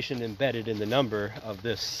implication embedded in the number of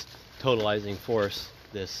this totalizing force,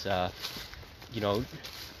 this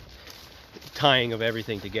tying of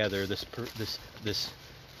everything together, this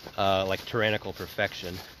like tyrannical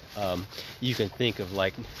perfection. You can think of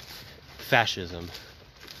like fascism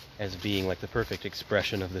as being like the perfect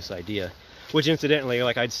expression of this idea, which incidentally,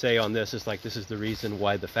 like I'd say on this, is like this is the reason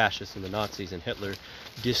why the fascists and the Nazis and Hitler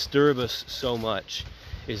disturb us so much,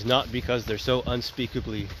 is not because they're so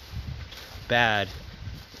unspeakably bad,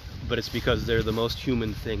 but it's because they're the most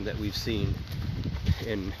human thing that we've seen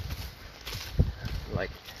in,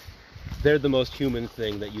 like, they're the most human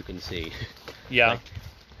thing that you can see. Yeah.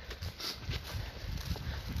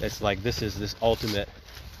 It's like this is this ultimate,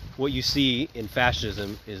 what you see in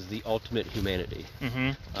fascism is the ultimate humanity.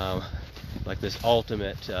 Like this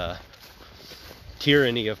ultimate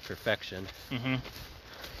tyranny of perfection.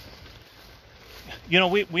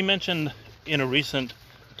 We mentioned in a recent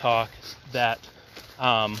talk that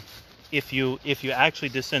if you actually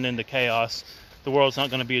descend into chaos, the world's not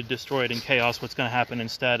going to be destroyed in chaos. What's going to happen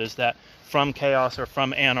instead is that from chaos or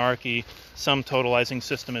from anarchy, some totalizing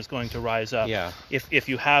system is going to rise up. Yeah. If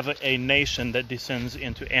you have a nation that descends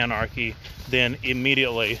into anarchy, then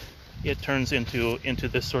immediately it turns into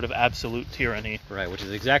this sort of absolute tyranny. Right, which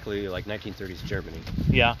is exactly like 1930s Germany.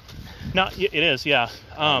 Yeah. No, it is, yeah.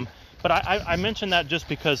 But I mentioned that just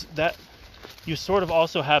because that you sort of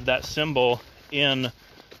also have that symbol in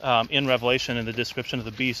Revelation in the description of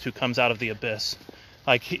the beast who comes out of the abyss.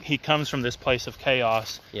 Like he comes from this place of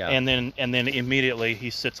chaos, and then immediately he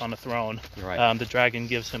sits on a throne. Right. The dragon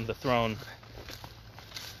gives him the throne.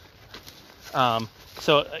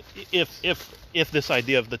 So if this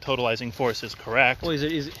idea of the totalizing force is correct, well,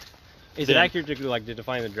 is it accurate to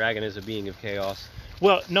define the dragon as a being of chaos?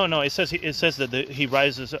 Well, no. It says that he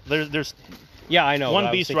rises. There's Yeah, I know. One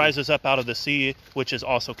beast rises up out of the sea, which is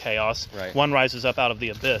also chaos. Right. One rises up out of the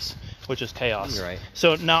abyss, which is chaos. Right.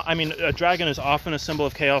 So now, I mean, a dragon is often a symbol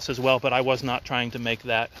of chaos as well, but I was not trying to make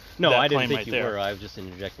that. No, that I didn't claim think right you there. were. I was just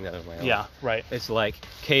interjecting that as my own. Yeah, right. It's like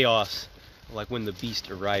chaos, like when the beast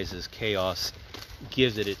arises, chaos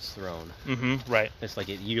gives it its throne. Right. It's like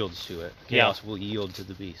it yields to it. Chaos will yield to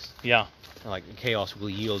the beast. Yeah. Like chaos will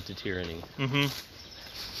yield to tyranny.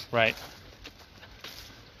 Right.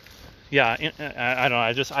 Yeah, I don't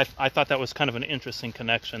know. I thought that was kind of an interesting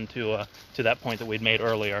connection to that point that we'd made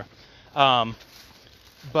earlier. But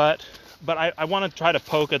I want to try to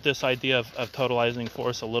poke at this idea of totalizing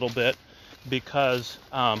force a little bit because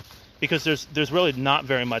there's really not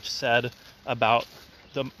very much said about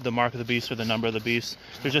the mark of the beast or the number of the beast.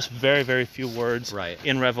 There's just very, very few words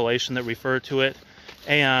in Revelation that refer to it.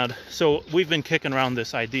 And so we've been kicking around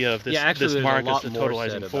this idea of this mark as the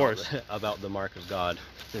totalizing force. About the mark of God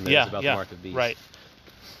than there is about the mark of beast. Right.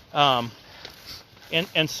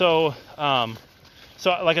 So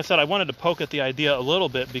like I said, I wanted to poke at the idea a little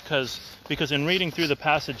bit because in reading through the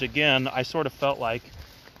passage again, I sort of felt like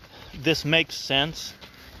this makes sense.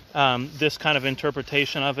 This kind of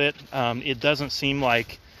interpretation of it, it doesn't seem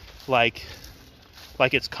like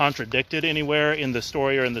it's contradicted anywhere in the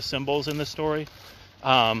story or in the symbols in the story.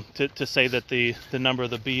 to say that the number of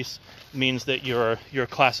the beast means that you're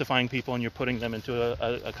classifying people and you're putting them into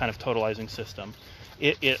a kind of totalizing system.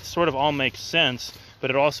 It sort of all makes sense, but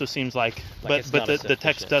it also seems like the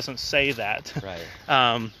text doesn't say that. Right.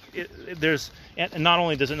 And not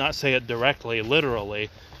only does it not say it directly, literally,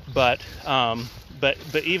 but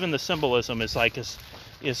even the symbolism is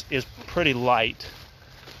pretty light.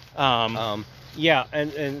 Yeah,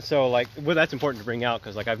 and so like, well, that's important to bring out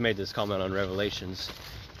because like I've made this comment on Revelations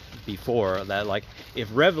before, that like if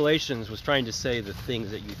Revelations was trying to say the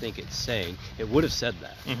things that you think it's saying, it would have said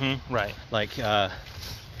that. Mm-hmm, right. Like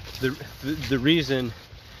the reason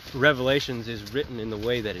Revelations is written in the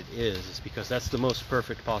way that it is because that's the most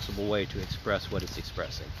perfect possible way to express what it's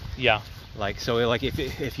expressing. Yeah. Like, so like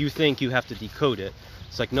if you think you have to decode it,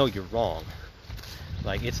 it's like, no, you're wrong.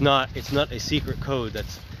 Like it's not a secret code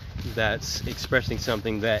that's expressing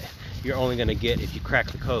something that you're only going to get if you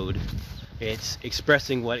crack the code. It's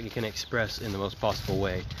expressing what it can express in the most possible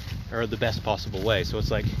way, or the best possible way. So it's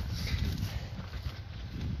like,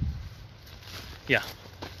 yeah,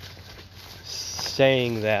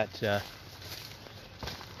 saying that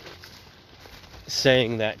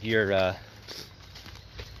you're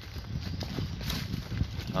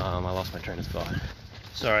I lost my train of thought.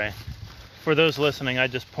 Sorry. For those listening, I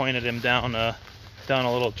just pointed him down a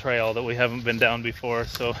little trail that we haven't been down before,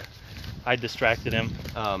 so I distracted him.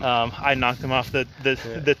 I knocked him off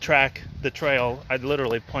the trail. I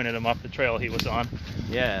literally pointed him off the trail he was on.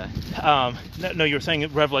 Yeah. No, you were saying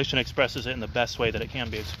Revelation expresses it in the best way that it can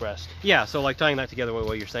be expressed. Yeah, so like tying that together with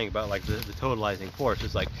what you're saying about like the totalizing force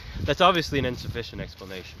is like, that's obviously an insufficient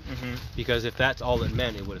explanation. Mm-hmm. Because if that's all it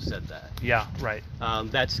meant, it would have said that. Yeah, right.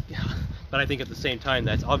 But I think at the same time,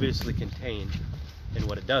 that's obviously contained in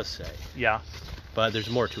what it does say. Yeah. But there's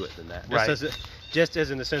more to it than that. Right. Just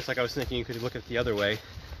as in the sense, like I was thinking, you could look at it the other way.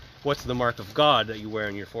 What's the mark of God that you wear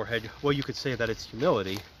on your forehead? Well, you could say that it's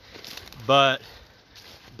humility, but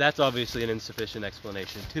that's obviously an insufficient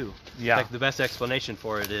explanation too. Yeah. Like the best explanation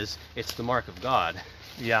for it is it's the mark of God.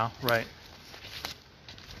 Yeah, right.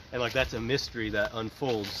 And like that's a mystery that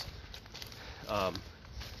unfolds,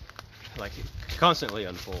 like it constantly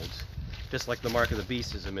unfolds. Just like the mark of the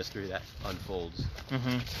beast is a mystery that unfolds.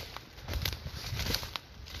 Mm-hmm.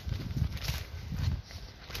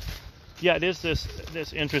 Yeah, it is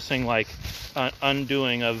this interesting like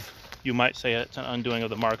undoing of, you might say it's an undoing of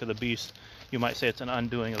the mark of the beast. You might say it's an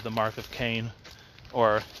undoing of the mark of Cain,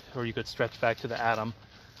 or you could stretch back to the Adam.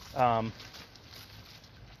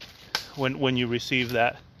 When you receive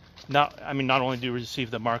that, not only do you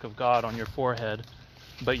receive the mark of God on your forehead,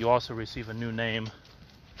 but you also receive a new name.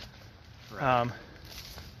 Right.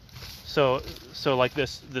 So like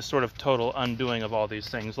this sort of total undoing of all these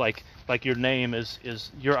things, like your name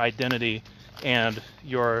is your identity, and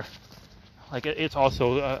your, like it's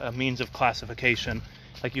also a means of classification.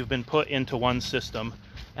 Like you've been put into one system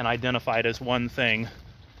and identified as one thing,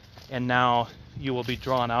 and now you will be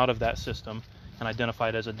drawn out of that system and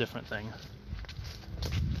identified as a different thing.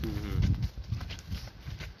 Mm-hmm.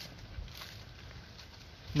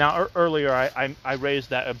 Now earlier I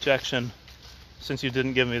raised that objection. Since you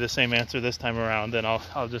didn't give me the same answer this time around, then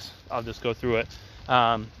I'll just go through it.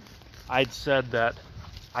 I'd said that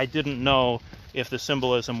I didn't know if the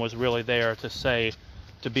symbolism was really there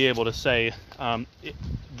to be able to say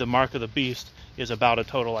the mark of the beast is about a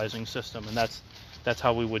totalizing system, and that's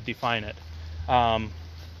how we would define it. And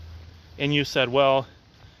you said, well,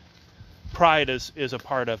 pride is a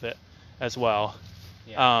part of it as well.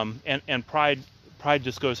 Yeah. And pride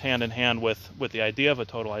just goes hand in hand with the idea of a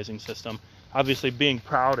totalizing system. Obviously, being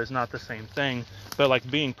proud is not the same thing, but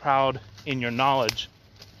like being proud in your knowledge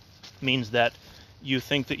means that you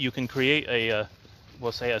think that you can create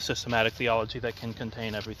we'll say a systematic theology that can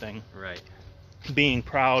contain everything. Right. Being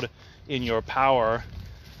proud in your power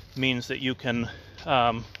means that you can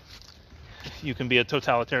be a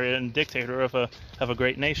totalitarian dictator of a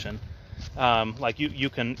great nation. Like you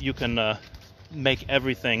can make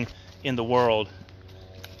everything in the world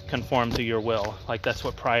conform to your will. Like that's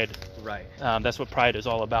what pride. Right. That's what pride is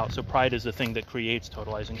all about. So pride is the thing that creates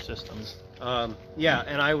totalizing systems. Yeah,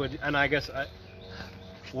 and I guess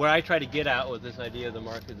where I try to get at with this idea of the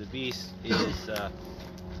mark of the beast is,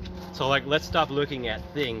 so like let's stop looking at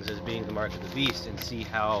things as being the mark of the beast and see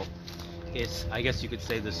how it's, I guess you could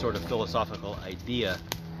say, this sort of philosophical idea,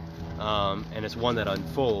 and it's one that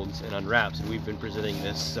unfolds and unwraps, and we've been presenting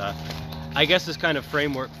this, I guess, this kind of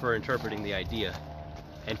framework for interpreting the idea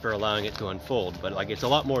and for allowing it to unfold, but like it's a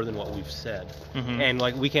lot more than what we've said. Mm-hmm. And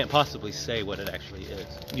like we can't possibly say what it actually is.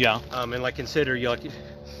 Yeah. And like consider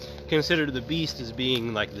the beast as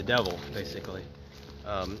being like the devil, basically.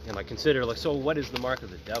 and like consider like, so what is the mark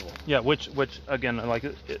of the devil? Yeah, which again, like,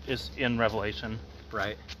 is in Revelation.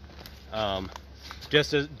 Right.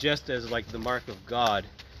 Just as like the mark of God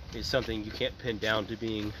is something you can't pin down to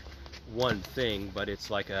being one thing, but it's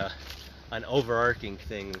like an overarching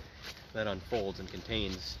thing that unfolds and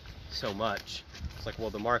contains so much. It's like, well,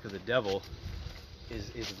 the mark of the devil is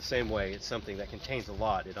the same way. It's something that contains a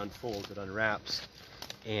lot. It unfolds, it unwraps,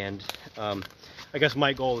 and I guess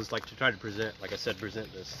my goal is like to try to present, like I said,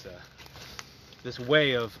 this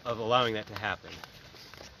way of allowing that to happen,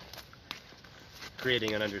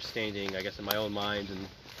 creating an understanding, I guess, in my own mind and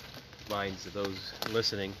minds of those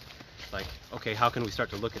listening. Like, okay, how can we start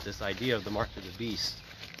to look at this idea of the mark of the beast,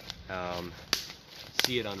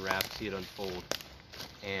 see it unwrap, see it unfold,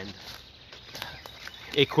 and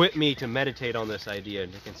equip me to meditate on this idea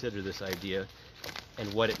and to consider this idea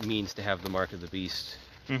and what it means to have the mark of the beast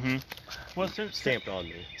well, stamped on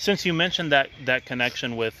me. Since you mentioned that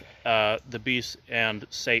connection with the beast and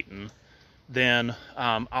Satan, then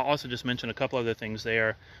I'll also just mention a couple other things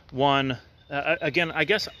there. One, again, I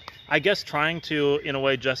guess trying to, in a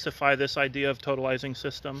way, justify this idea of totalizing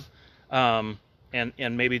system, and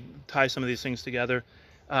maybe tie some of these things together.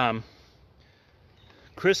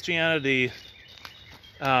 Christianity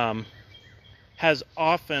has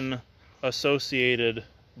often associated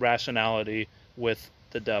rationality with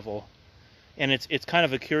the devil, and it's kind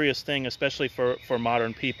of a curious thing, especially for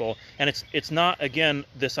modern people. And it's not, again,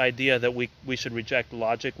 this idea that we should reject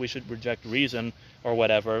logic, we should reject reason or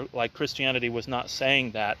whatever. Like, Christianity was not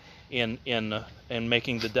saying that in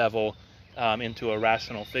making the devil into a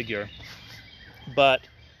rational figure, but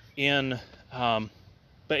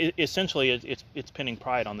essentially it's pinning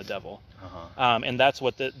pride on the devil. And that's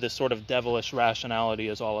what this sort of devilish rationality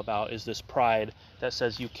is all about, is this pride that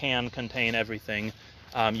says you can contain everything,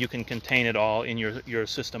 you can contain it all in your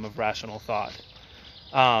system of rational thought.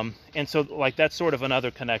 And so, like, that's sort of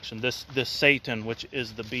another connection, this Satan, which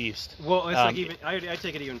is the beast. Well, it's like, even I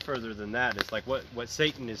take it even further than that. It's like what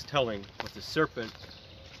Satan is telling, what the serpent,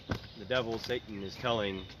 the devil, Satan is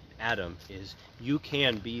telling Adam is, you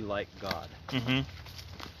can be like God.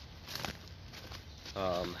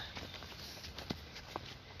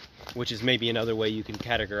 Which is maybe another way you can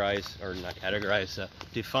categorize, or not categorize,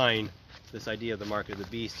 define this idea of the mark of the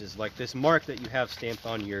beast, is like this mark that you have stamped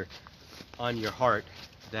on your heart,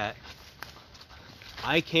 that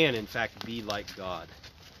I can in fact be like God.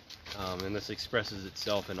 And this expresses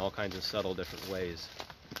itself in all kinds of subtle different ways.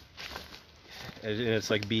 And it's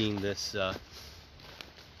like being this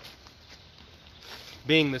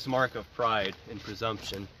mark of pride and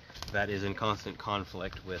presumption that is in constant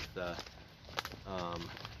conflict with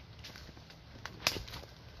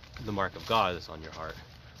the mark of God that's on your heart.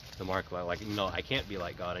 The mark, like, no, I can't be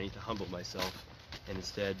like God. I need to humble myself and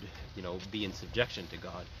instead, be in subjection to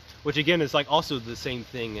God. Which again is like also the same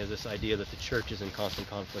thing as this idea that the church is in constant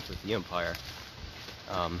conflict with the empire,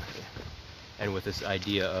 and with this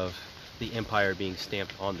idea of the empire being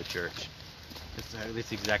stamped on the church.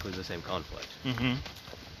 It's exactly the same conflict.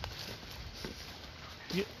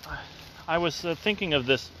 I was thinking of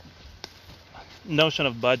this notion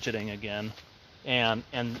of budgeting again, and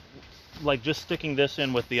like just sticking this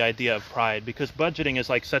in with the idea of pride, because budgeting is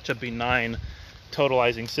like such a benign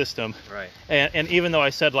totalizing system. Right. And even though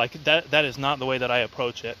I said like that is not the way that I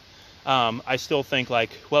approach it, I still think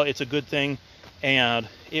like, well, it's a good thing, and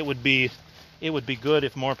it would be good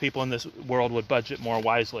if more people in this world would budget more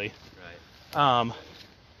wisely. Right.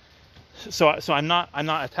 So I'm not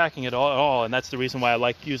attacking it at all, and that's the reason why I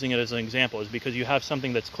like using it as an example, is because you have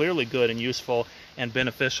something that's clearly good and useful and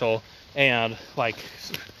beneficial and like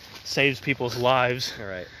saves people's lives.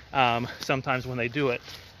 Right. Sometimes when they do it,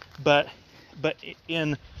 but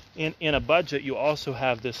in a budget you also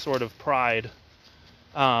have this sort of pride,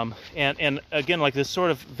 and again, like this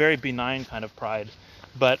sort of very benign kind of pride,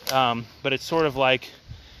 but it's sort of like,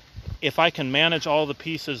 if I can manage all the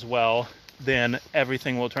pieces well, then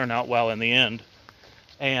everything will turn out well in the end.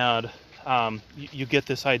 And you get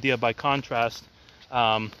this idea by contrast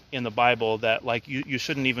in the Bible that like you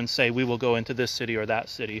shouldn't even say we will go into this city or that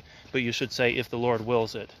city, but you should say if the Lord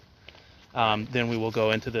wills it, then we will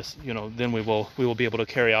go into this, then we will be able to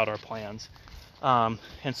carry out our plans. And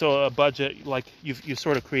so a budget, like you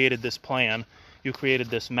sort of created this plan, you created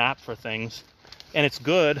this map for things, and it's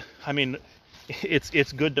good. I mean,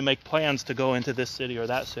 it's good to make plans to go into this city or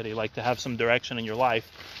that city, like to have some direction in your life.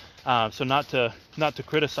 So not to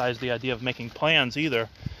criticize the idea of making plans either,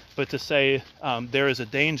 but to say there is a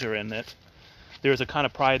danger in it. There is a kind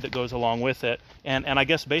of pride that goes along with it, and I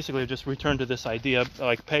guess basically just return to this idea,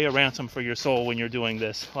 like pay a ransom for your soul when you're doing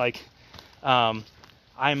this. Like I'm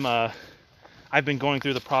I've been going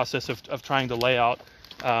through the process of trying to lay out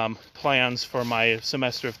plans for my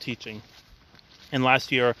semester of teaching. And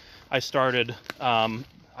last year I started,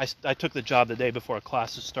 I took the job the day before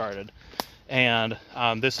classes started. And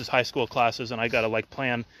this is high school classes, and I got to like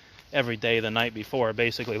plan every day the night before,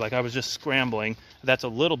 basically. Like I was just scrambling. That's a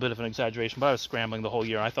little bit of an exaggeration, but I was scrambling the whole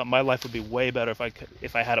year. I thought my life would be way better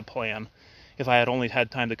if I had a plan, if I had only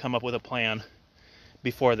had time to come up with a plan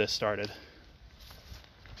before this started.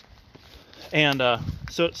 And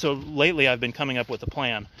so lately I've been coming up with a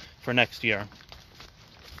plan for next year.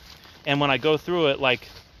 And when I go through it, like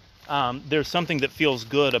there's something that feels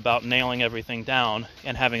good about nailing everything down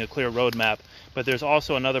and having a clear roadmap, but there's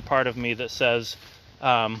also another part of me that says,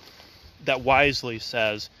 that wisely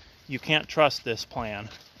says, you can't trust this plan.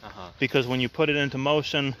 Because when you put it into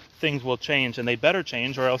motion, things will change, and they better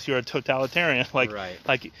change, or else you're a totalitarian.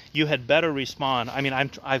 Like you had better respond. I mean,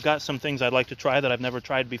 I've got some things I'd like to try that I've never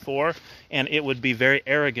tried before, and it would be very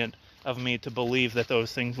arrogant of me to believe that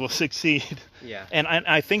those things will succeed. Yeah. And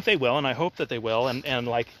I think they will, and I hope that they will, and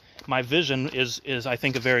like my vision is I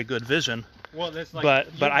think a very good vision. Well, that's like,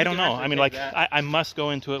 but I don't know. I mean, like I must go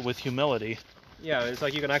into it with humility. Yeah, it's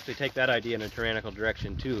like you can actually take that idea in a tyrannical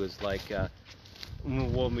direction too. It's like,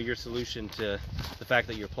 well, your solution to the fact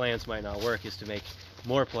that your plans might not work is to make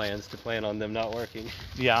more plans to plan on them not working.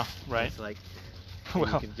 Yeah, right. It's like,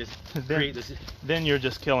 well, you can just create this. Then you're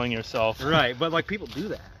just killing yourself. Right, but like people do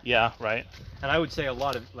that. Yeah, right. And I would say a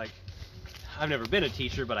lot of like, I've never been a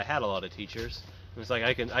teacher, but I had a lot of teachers. It's like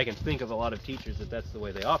I can think of a lot of teachers that's the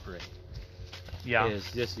way they operate. Yeah.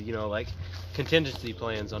 Is just, you know, like contingency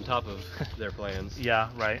plans on top of their plans. Yeah,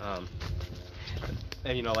 right.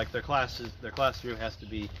 And you know, like their classroom has to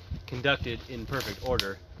be conducted in perfect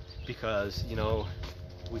order, because you know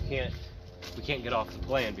we can't get off the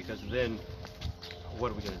plan, because then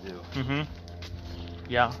what are we gonna do?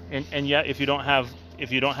 Yeah, and yet if you don't have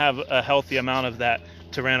a healthy amount of that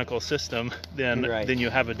tyrannical system, then you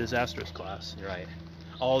have a disastrous class. Right.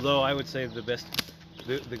 Although I would say the best.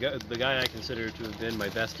 The guy I consider to have been my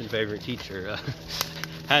best and favorite teacher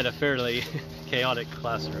had a fairly chaotic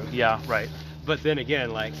classroom. Yeah, right. But then again,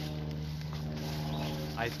 like,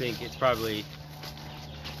 I think it's probably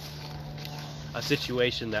a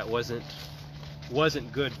situation that wasn't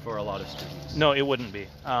good for a lot of students. No, it wouldn't be.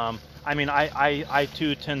 I mean, I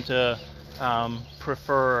too tend to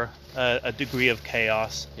prefer a degree of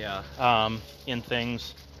chaos. Yeah. In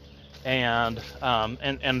things. And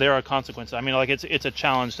there are consequences. I mean, like it's a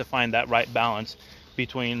challenge to find that right balance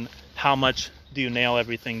between how much do you nail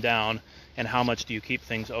everything down and how much do you keep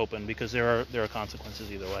things open, because there are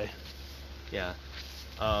consequences either way. Yeah.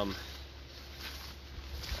 I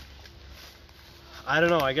don't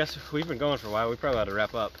know. I guess we've been going for a while. We probably ought to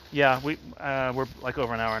wrap up. Yeah, we're like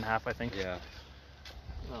over an hour and a half, I think. Yeah.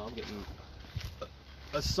 Oh, I'm getting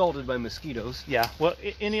assaulted by mosquitoes. Yeah. Well,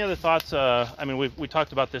 any other thoughts? I mean, we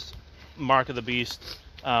talked about this mark of the beast.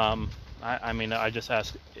 I mean, I just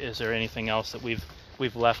ask, is there anything else that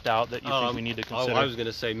we've left out that you think we need to consider? I was going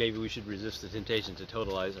to say maybe we should resist the temptation to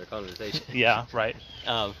totalize our conversation. Yeah, right.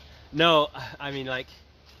 No, I mean, like,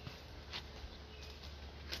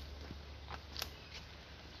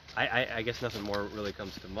 I guess nothing more really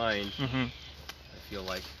comes to mind. I feel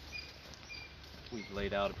like we've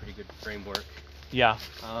laid out a pretty good framework. Yeah.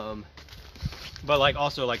 But like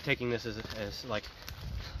also like taking this as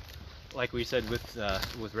like we said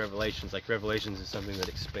with Revelations, like Revelations is something that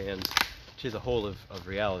expands to the whole of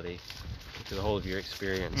reality, to the whole of your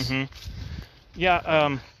experience.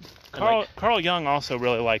 Yeah. Carl Jung also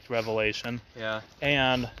really liked Revelation. Yeah.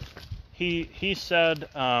 And he said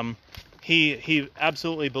he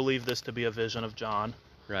absolutely believed this to be a vision of John.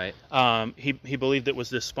 Right. He believed it was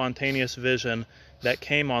this spontaneous vision that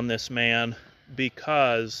came on this man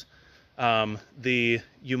because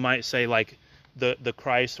you might say like the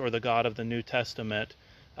Christ or the God of the New Testament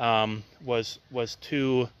was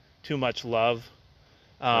too much love.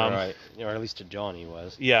 Right. Or at least to John he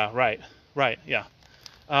was. Yeah. Right. Yeah.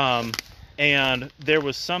 And there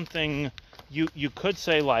was something you could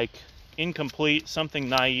say like incomplete, something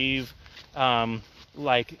naive,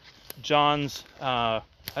 like John's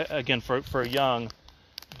again for Jung,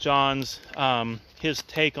 John's his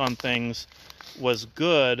take on things was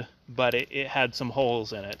good, but it had some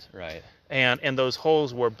holes in it. Right. And those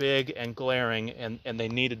holes were big and glaring, and they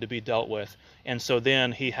needed to be dealt with. And so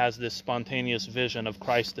then he has this spontaneous vision of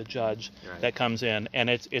Christ the judge that comes in, and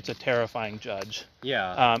it's a terrifying judge.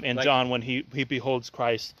 Yeah. And like, John, when he beholds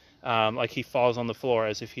Christ, like he falls on the floor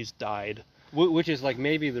as if he's died. Which is like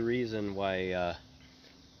maybe the reason why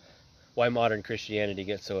modern Christianity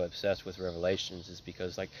gets so obsessed with Revelations, is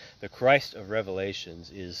because like the Christ of Revelations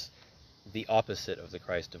is the opposite of the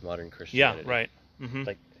Christ of modern Christianity. Yeah, right. Mm-hmm.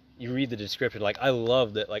 Like, you read the description, like, I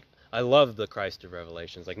love that, like, I love the Christ of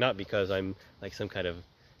Revelations, like, not because I'm, like, some kind of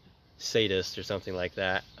sadist or something like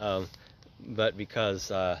that, but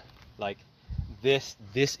because, like, this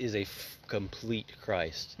is a complete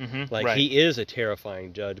Christ. Mm-hmm. Like, right. he is a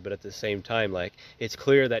terrifying judge, but at the same time, like, it's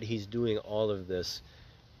clear that he's doing all of this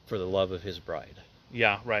for the love of his bride.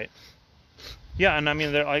 Yeah, right. Yeah, and I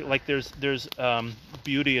mean, there's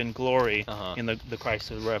beauty and glory in the Christ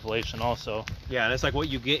of Revelation also. Yeah, and it's like what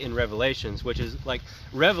you get in Revelations, which is like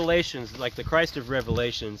Revelations, like the Christ of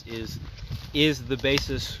Revelations is the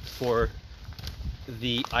basis for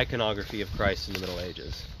the iconography of Christ in the Middle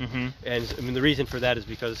Ages. Mm-hmm. And I mean, the reason for that is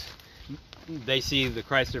because they see the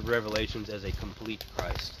Christ of Revelations as a complete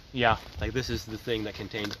Christ. Yeah. Like, this is the thing that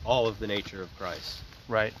contains all of the nature of Christ.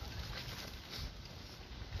 Right.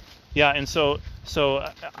 Yeah, and so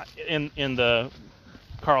in the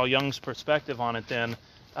Carl Jung's perspective on it, then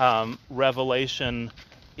Revelation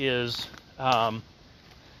is I'm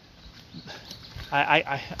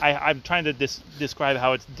trying to describe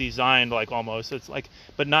how it's designed, like, almost it's like,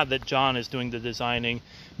 but not that John is doing the designing.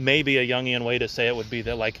 Maybe a Jungian way to say it would be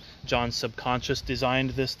that, like, John's subconscious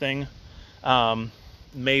designed this thing.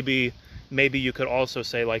 Maybe you could also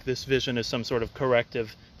say, like, this vision is some sort of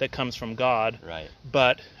corrective that comes from God. Right.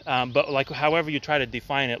 But like, however you try to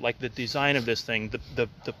define it, like, the design of this thing,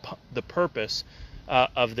 the purpose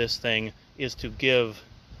of this thing is to give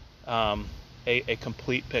a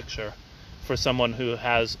complete picture for someone who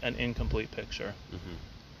has an incomplete picture.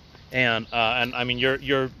 Mm-hmm. And I mean,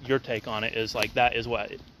 your take on it is, like, that is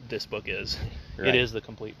what this book is. Right. It is the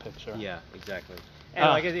complete picture. Yeah, exactly. And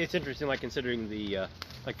like, it's interesting, like, considering the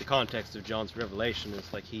like the context of John's revelation.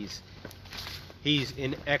 It's like he's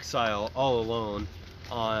in exile all alone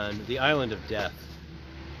on the island of death.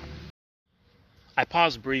 I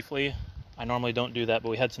paused briefly. I normally don't do that, but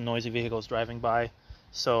we had some noisy vehicles driving by,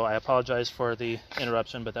 so I apologize for the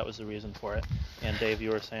interruption, but that was the reason for it. And Dave,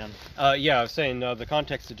 you were saying? Yeah, I was saying the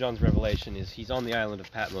context of John's revelation is he's on the island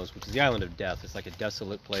of Patmos, which is the island of death. It's like a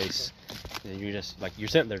desolate place, and you're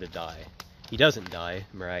sent there to die. He doesn't die,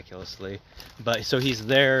 miraculously, but so he's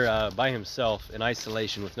there by himself in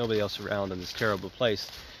isolation with nobody else around in this terrible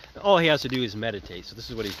place. All he has to do is meditate. So this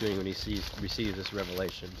is what he's doing when he receives this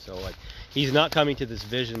revelation. So, like, he's not coming to this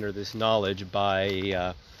vision or this knowledge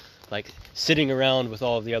by like sitting around with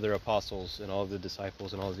all of the other apostles and all of the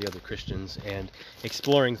disciples and all of the other Christians and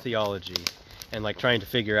exploring theology and, like, trying to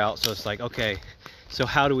figure out. So it's like, okay, so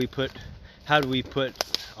how do we put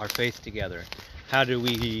our faith together? How do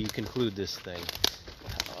we conclude this thing?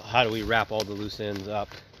 How do we wrap all the loose ends up?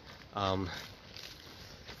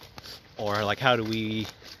 Or, like, how do we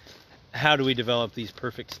develop these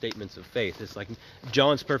perfect statements of faith? It's like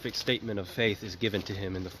John's perfect statement of faith is given to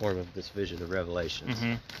him in the form of this vision of Revelations.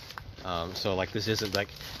 Mm-hmm. So, like, this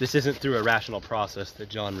isn't through a rational process that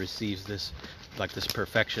John receives this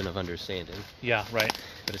perfection of understanding. Yeah, right.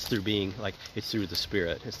 But it's through it's through the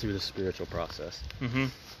Spirit. It's through the spiritual process. Mm-hmm.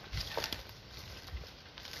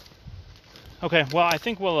 Okay, well, I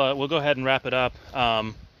think we'll go ahead and wrap it up.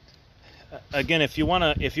 Again, if you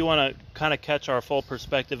wanna kind of catch our full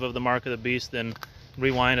perspective of the Mark of the Beast, then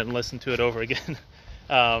rewind and listen to it over again.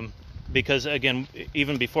 Because, again,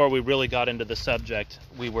 even before we really got into the subject,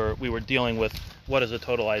 we were dealing with what does a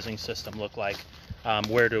totalizing system look like?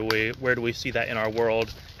 Where do we see that in our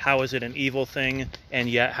world? How is it an evil thing, and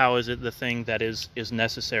yet how is it the thing that is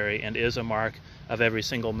necessary and is a mark of every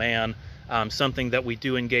single man? Something that we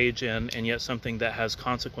do engage in, and yet something that has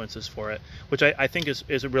consequences for it, which I think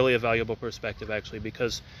is really a valuable perspective, actually,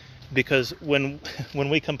 because when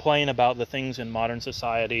we complain about the things in modern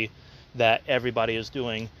society that everybody is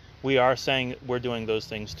doing, we are saying we're doing those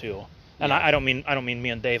things too. And yeah. I don't mean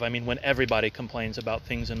me and Dave. I mean when everybody complains about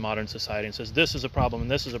things in modern society and says this is a problem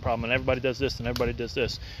and this is a problem and everybody does this and everybody does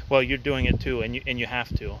this. Well, you're doing it too, and you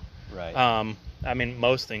have to. Right. I mean,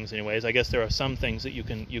 most things, anyways. I guess there are some things that you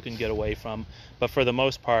can get away from, but for the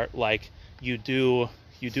most part, like, you do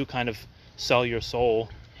kind of sell your soul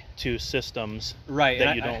to systems right,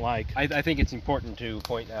 that you don't like. I think it's important to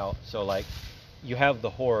point out. So, like, you have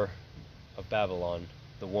the whore of Babylon,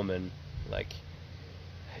 the woman, like,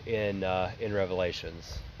 in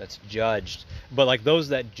Revelations, that's judged, but, like, those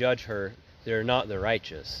that judge her, they're not the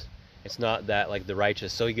righteous. It's not that, like, the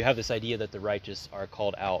righteous. So you have this idea that the righteous are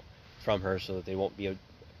called out from her so that they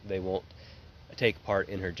won't take part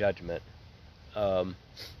in her judgment.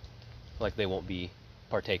 Like, they won't be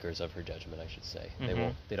partakers of her judgment, I should say. Mm-hmm.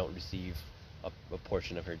 They don't receive a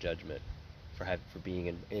portion of her judgment for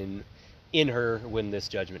being in her when this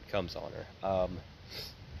judgment comes on her.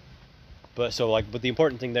 But the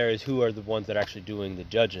important thing there is who are the ones that are actually doing the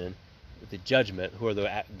judgment, who are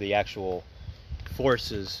the actual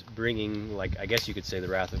forces bringing, like, I guess you could say, the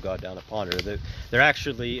wrath of God down upon her. They're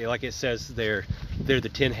actually, like it says, they're the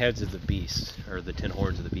 10 heads of the beast, or the 10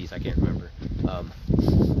 horns of the beast. I can't remember.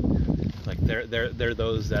 Like they're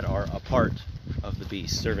those that are a part of the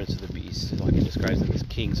beast, servants of the beast. Like it describes them as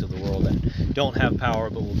kings of the world that don't have power,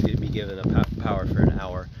 but will be given a power for an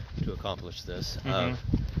hour to accomplish this.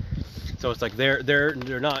 So it's like they're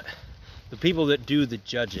not the people that do the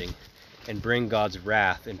judging and bring God's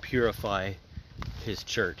wrath and purify His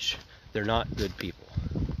church. They're not good people.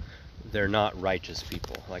 They're not righteous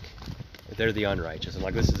people. Like, they're the unrighteous. And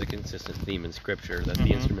like, this is a consistent theme in Scripture, that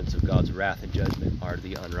the instruments of God's wrath and judgment are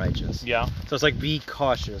the unrighteous. Yeah. So it's like, be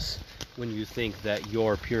cautious when you think that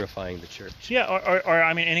you're purifying the church. Yeah, or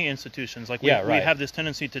I mean, any institutions. Like, we have this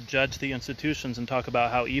tendency to judge the institutions and talk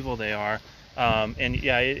about how evil they are. And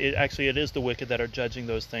yeah, it is the wicked that are judging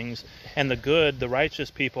those things. And the good, the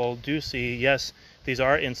righteous people do see, yes, these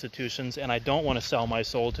are institutions, and I don't want to sell my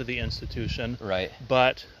soul to the institution. Right.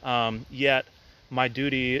 But yet, my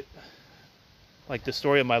duty, like the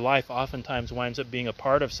story of my life, oftentimes winds up being a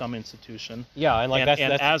part of some institution. Yeah, and like that's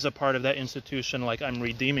as a part of that institution, like, I'm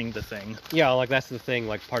redeeming the thing. Yeah, like that's the thing.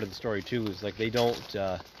 Like, part of the story too is like they don't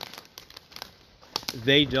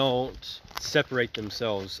separate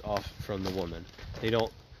themselves off from the woman. They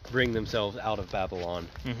don't bring themselves out of Babylon.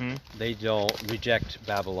 They don't reject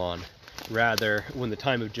Babylon. Rather, when the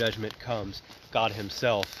time of judgment comes, God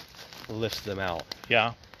Himself lifts them out.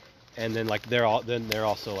 Yeah. And then like they're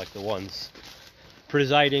also like the ones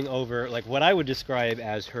presiding over, like, what I would describe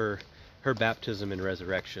as her baptism and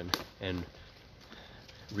resurrection and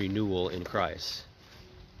renewal in Christ.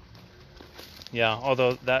 Yeah,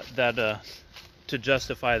 although that to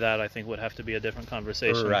justify that, I think, would have to be a different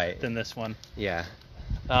conversation than this one. Yeah.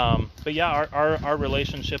 But yeah, our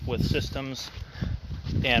relationship with systems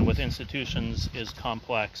and with institutions is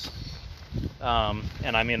complex.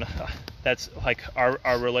 And I mean, that's like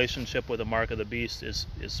our relationship with the mark of the beast is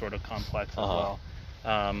sort of complex as well.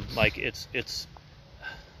 Like it's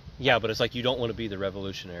yeah, but it's like, you don't want to be the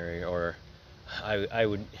revolutionary, or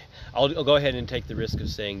I'll go ahead and take the risk of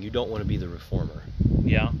saying you don't want to be the reformer.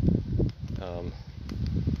 Yeah.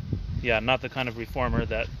 Yeah, not the kind of reformer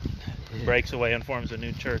that breaks away and forms a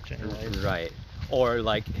new church. Right. Or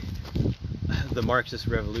like the Marxist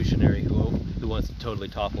revolutionary who wants to totally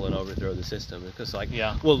topple and overthrow the system. Because like,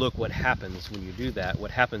 well, look what happens when you do that. What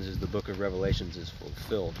happens is the book of Revelations is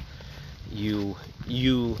fulfilled. You're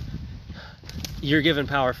given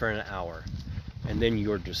power for an hour, and then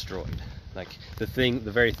you're destroyed. Like, the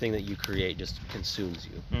very thing that you create just consumes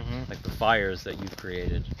you. Like, the fires that you've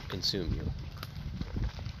created consume you.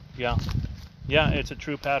 Yeah. Yeah, it's a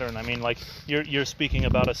true pattern. I mean, like, you're speaking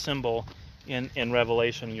about a symbol in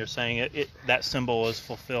Revelation. You're saying that symbol is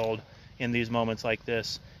fulfilled in these moments like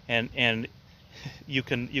this, and you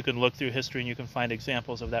can look through history and you can find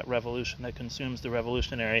examples of that revolution that consumes the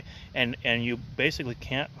revolutionary, and you basically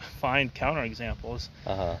can't find counterexamples.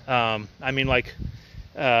 I mean, like,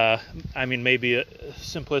 maybe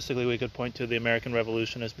simplistically we could point to the American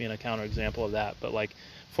Revolution as being a counterexample of that, but like,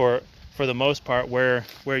 for the most part, where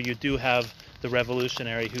you do have the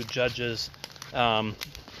revolutionary who judges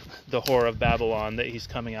the whore of Babylon that he's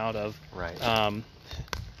coming out of,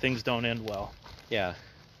 things don't end well. Yeah.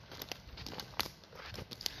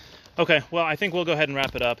 Okay, well, I think we'll go ahead and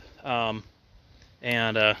wrap it up.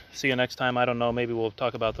 And see you next time. I don't know, maybe we'll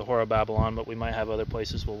talk about the whore of Babylon, but we might have other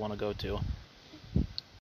places we'll want to go to.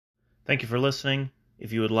 Thank you for listening.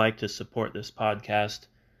 If you would like to support this podcast,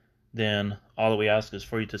 then all that we ask is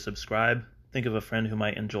for you to subscribe, think of a friend who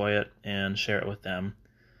might enjoy it, and share it with them.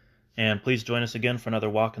 And please join us again for another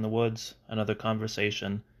walk in the woods, another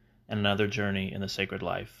conversation, and another journey in the sacred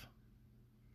life.